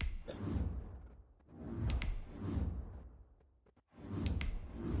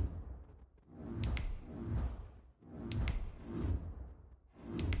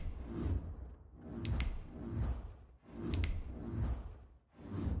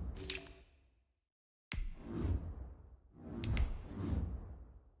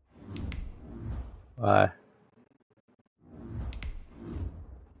 Why?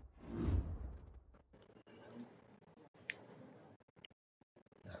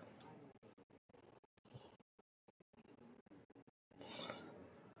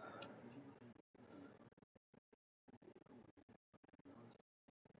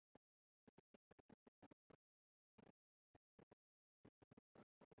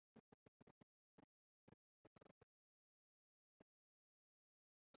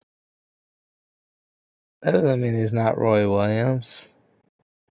 That doesn't mean he's not Roy Williams.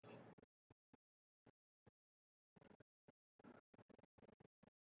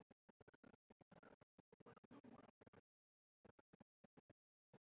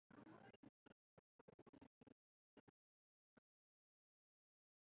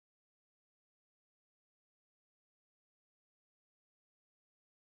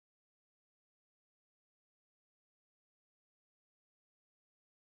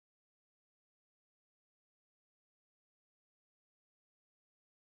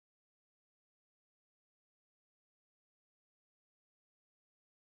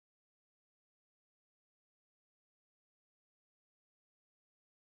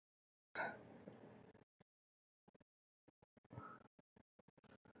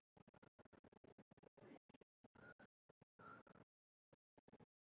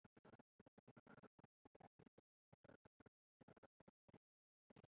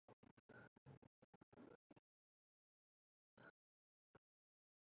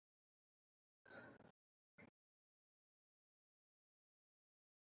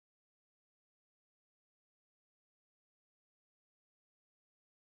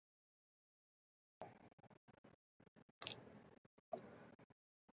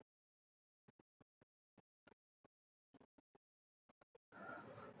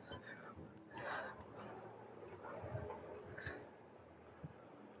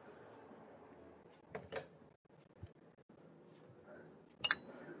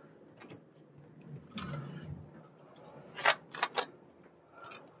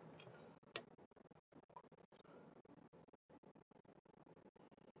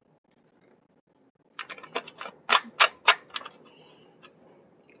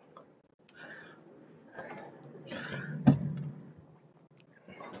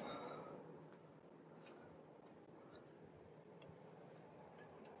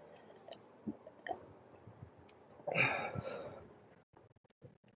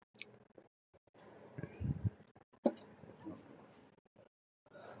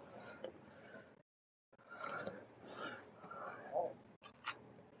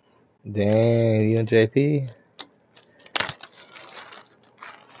 Dang, you and JP?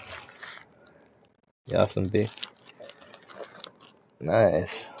 Y'all some big.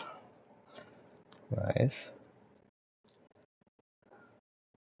 Nice. Nice.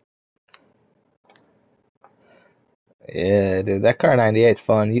 Yeah, dude, that car 98 is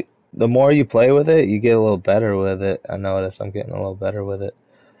fun. The more you play with it, you get a little better with it. I notice I'm getting a little better with it.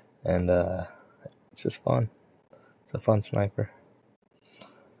 And it's just fun. It's a fun sniper.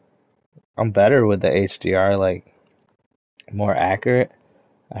 I'm better with the HDR, like more accurate.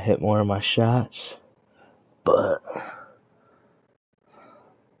 I hit more of my shots, but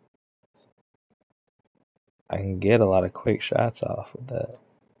I can get a lot of quick shots off with that.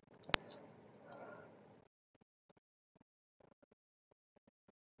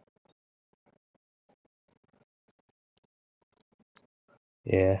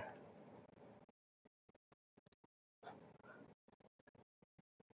 Yeah.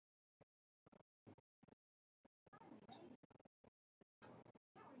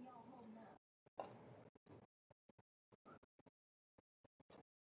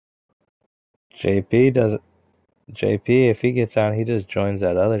 JP does JP, if he gets on, he just joins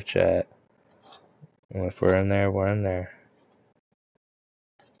that other chat. And if we're in there, we're in there.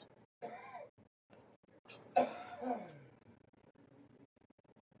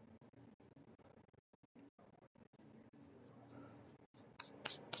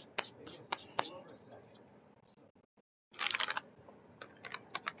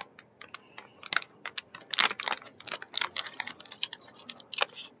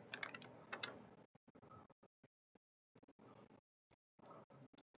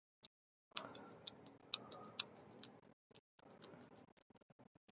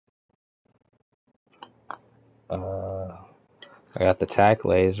 I got the tac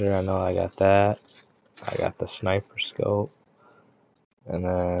laser. I know I got that. I got the sniper scope. And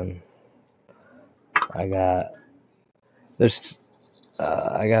then I got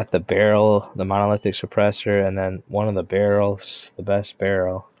I got the barrel, the monolithic suppressor, and then one of the barrels, the best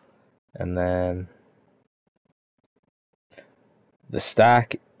barrel. And then the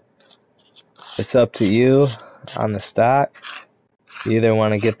stock, it's up to you on the stock. You either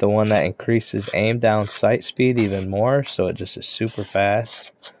want to get the one that increases aim down sight speed even more, so it just is super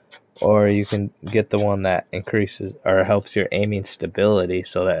fast, or you can get the one that increases or helps your aiming stability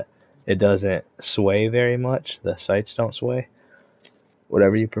so that it doesn't sway very much. The sights don't sway.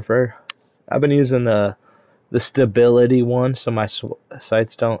 Whatever you prefer. I've been using the stability one so my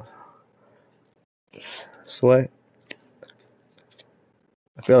sights don't sway.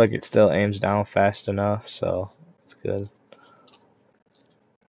 I feel like it still aims down fast enough, so it's good.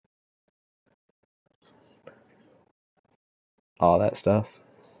 All that stuff.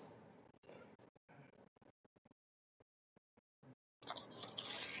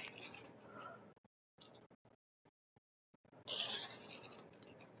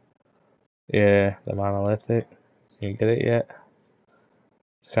 Yeah, the monolithic. You get it yet?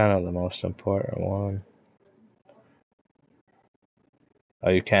 It's kind of the most important one. Oh,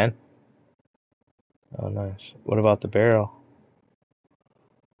 you can? Oh, nice. What about the barrel?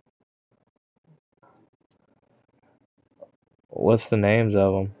 What's the names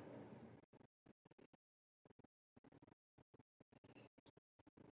of them?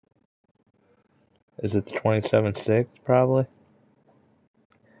 Is it the 27.6 probably?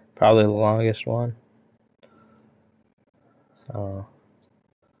 Probably the longest one. Oh.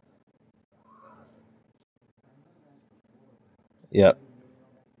 Yep.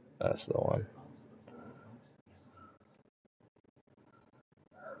 That's the one.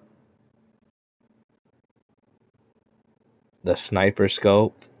 The sniper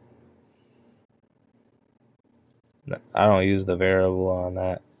scope. I don't use the variable on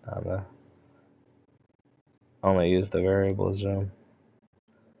that. I only use the variable zoom.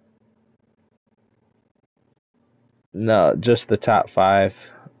 No, just the top 5.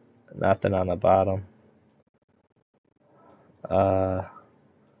 Nothing on the bottom.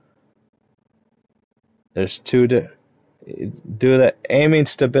 There's two to do the aiming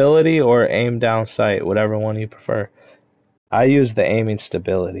stability or aim down sight, whatever one you prefer. I use the aiming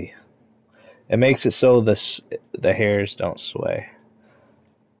stability. It makes it so the hairs don't sway.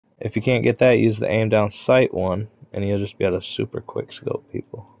 If you can't get that, use the aim down sight one, and you'll just be able to super quick scope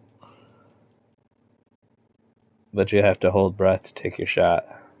people. But you have to hold breath to take your shot,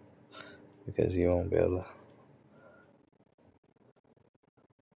 because you won't be able to.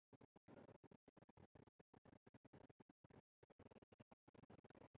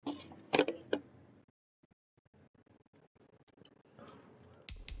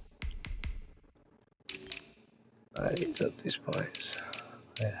 I use up these points.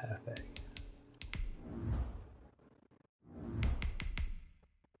 play a halfback.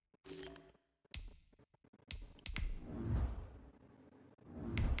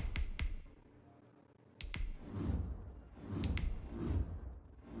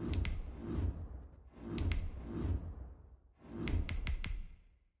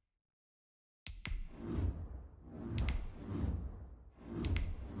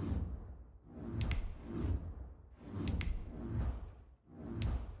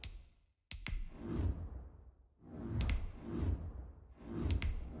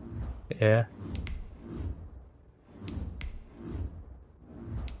 Yeah.